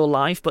living your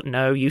life, but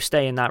no, you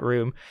stay in that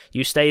room.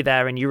 You stay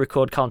there and you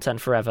record content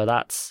forever.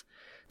 That's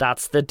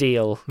the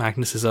deal.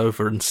 Magnus is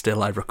over and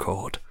still I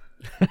record.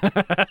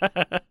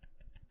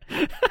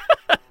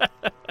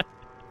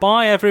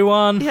 Bye,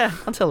 everyone. Yeah,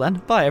 until then,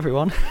 bye,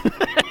 everyone.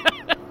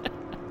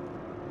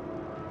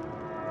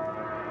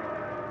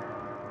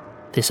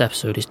 This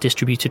episode is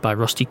distributed by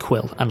Rusty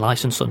Quill and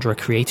licensed under a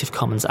Creative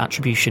Commons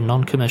Attribution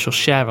Non-Commercial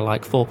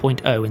Share-alike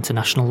 4.0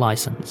 international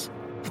license.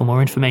 For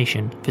more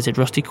information, visit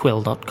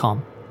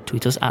rustyquill.com,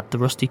 tweet us at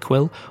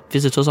 @TheRustyQuill,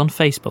 visit us on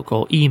Facebook,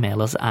 or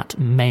email us at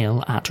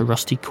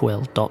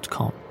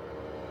mail@rustyquill.com.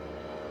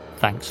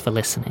 Thanks for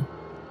listening.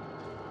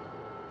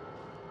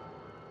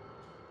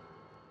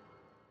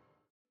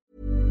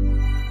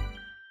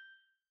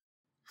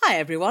 Hi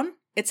everyone,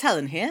 it's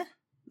Helen here,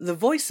 the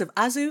voice of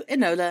Azu,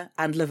 Enola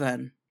and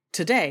Laverne.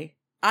 Today,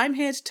 I'm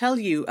here to tell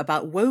you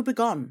about Woe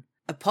Begone,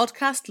 a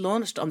podcast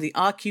launched on the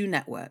RQ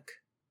network.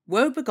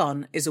 Woe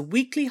Begone is a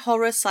weekly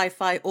horror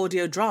sci-fi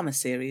audio drama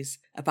series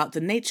about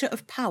the nature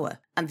of power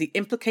and the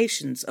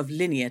implications of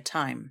linear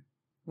time.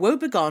 Woe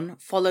Begone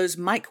follows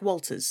Mike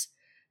Walters,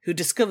 who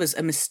discovers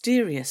a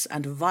mysterious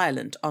and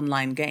violent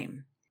online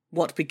game.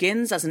 What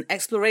begins as an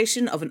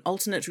exploration of an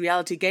alternate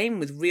reality game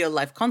with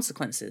real-life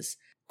consequences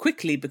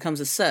quickly becomes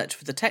a search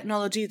for the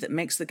technology that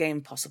makes the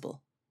game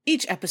possible.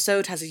 Each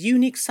episode has a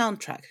unique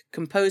soundtrack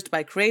composed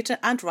by creator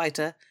and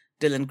writer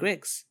Dylan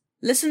Griggs.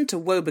 Listen to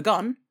Woe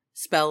Begone,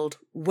 spelled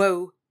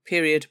Woe,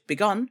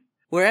 Begone,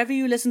 wherever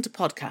you listen to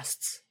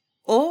podcasts.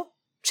 Or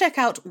check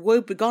out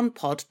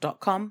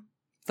woebegonepod.com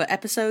for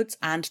episodes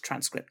and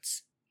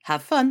transcripts.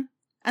 Have fun,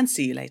 and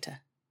see you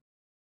later.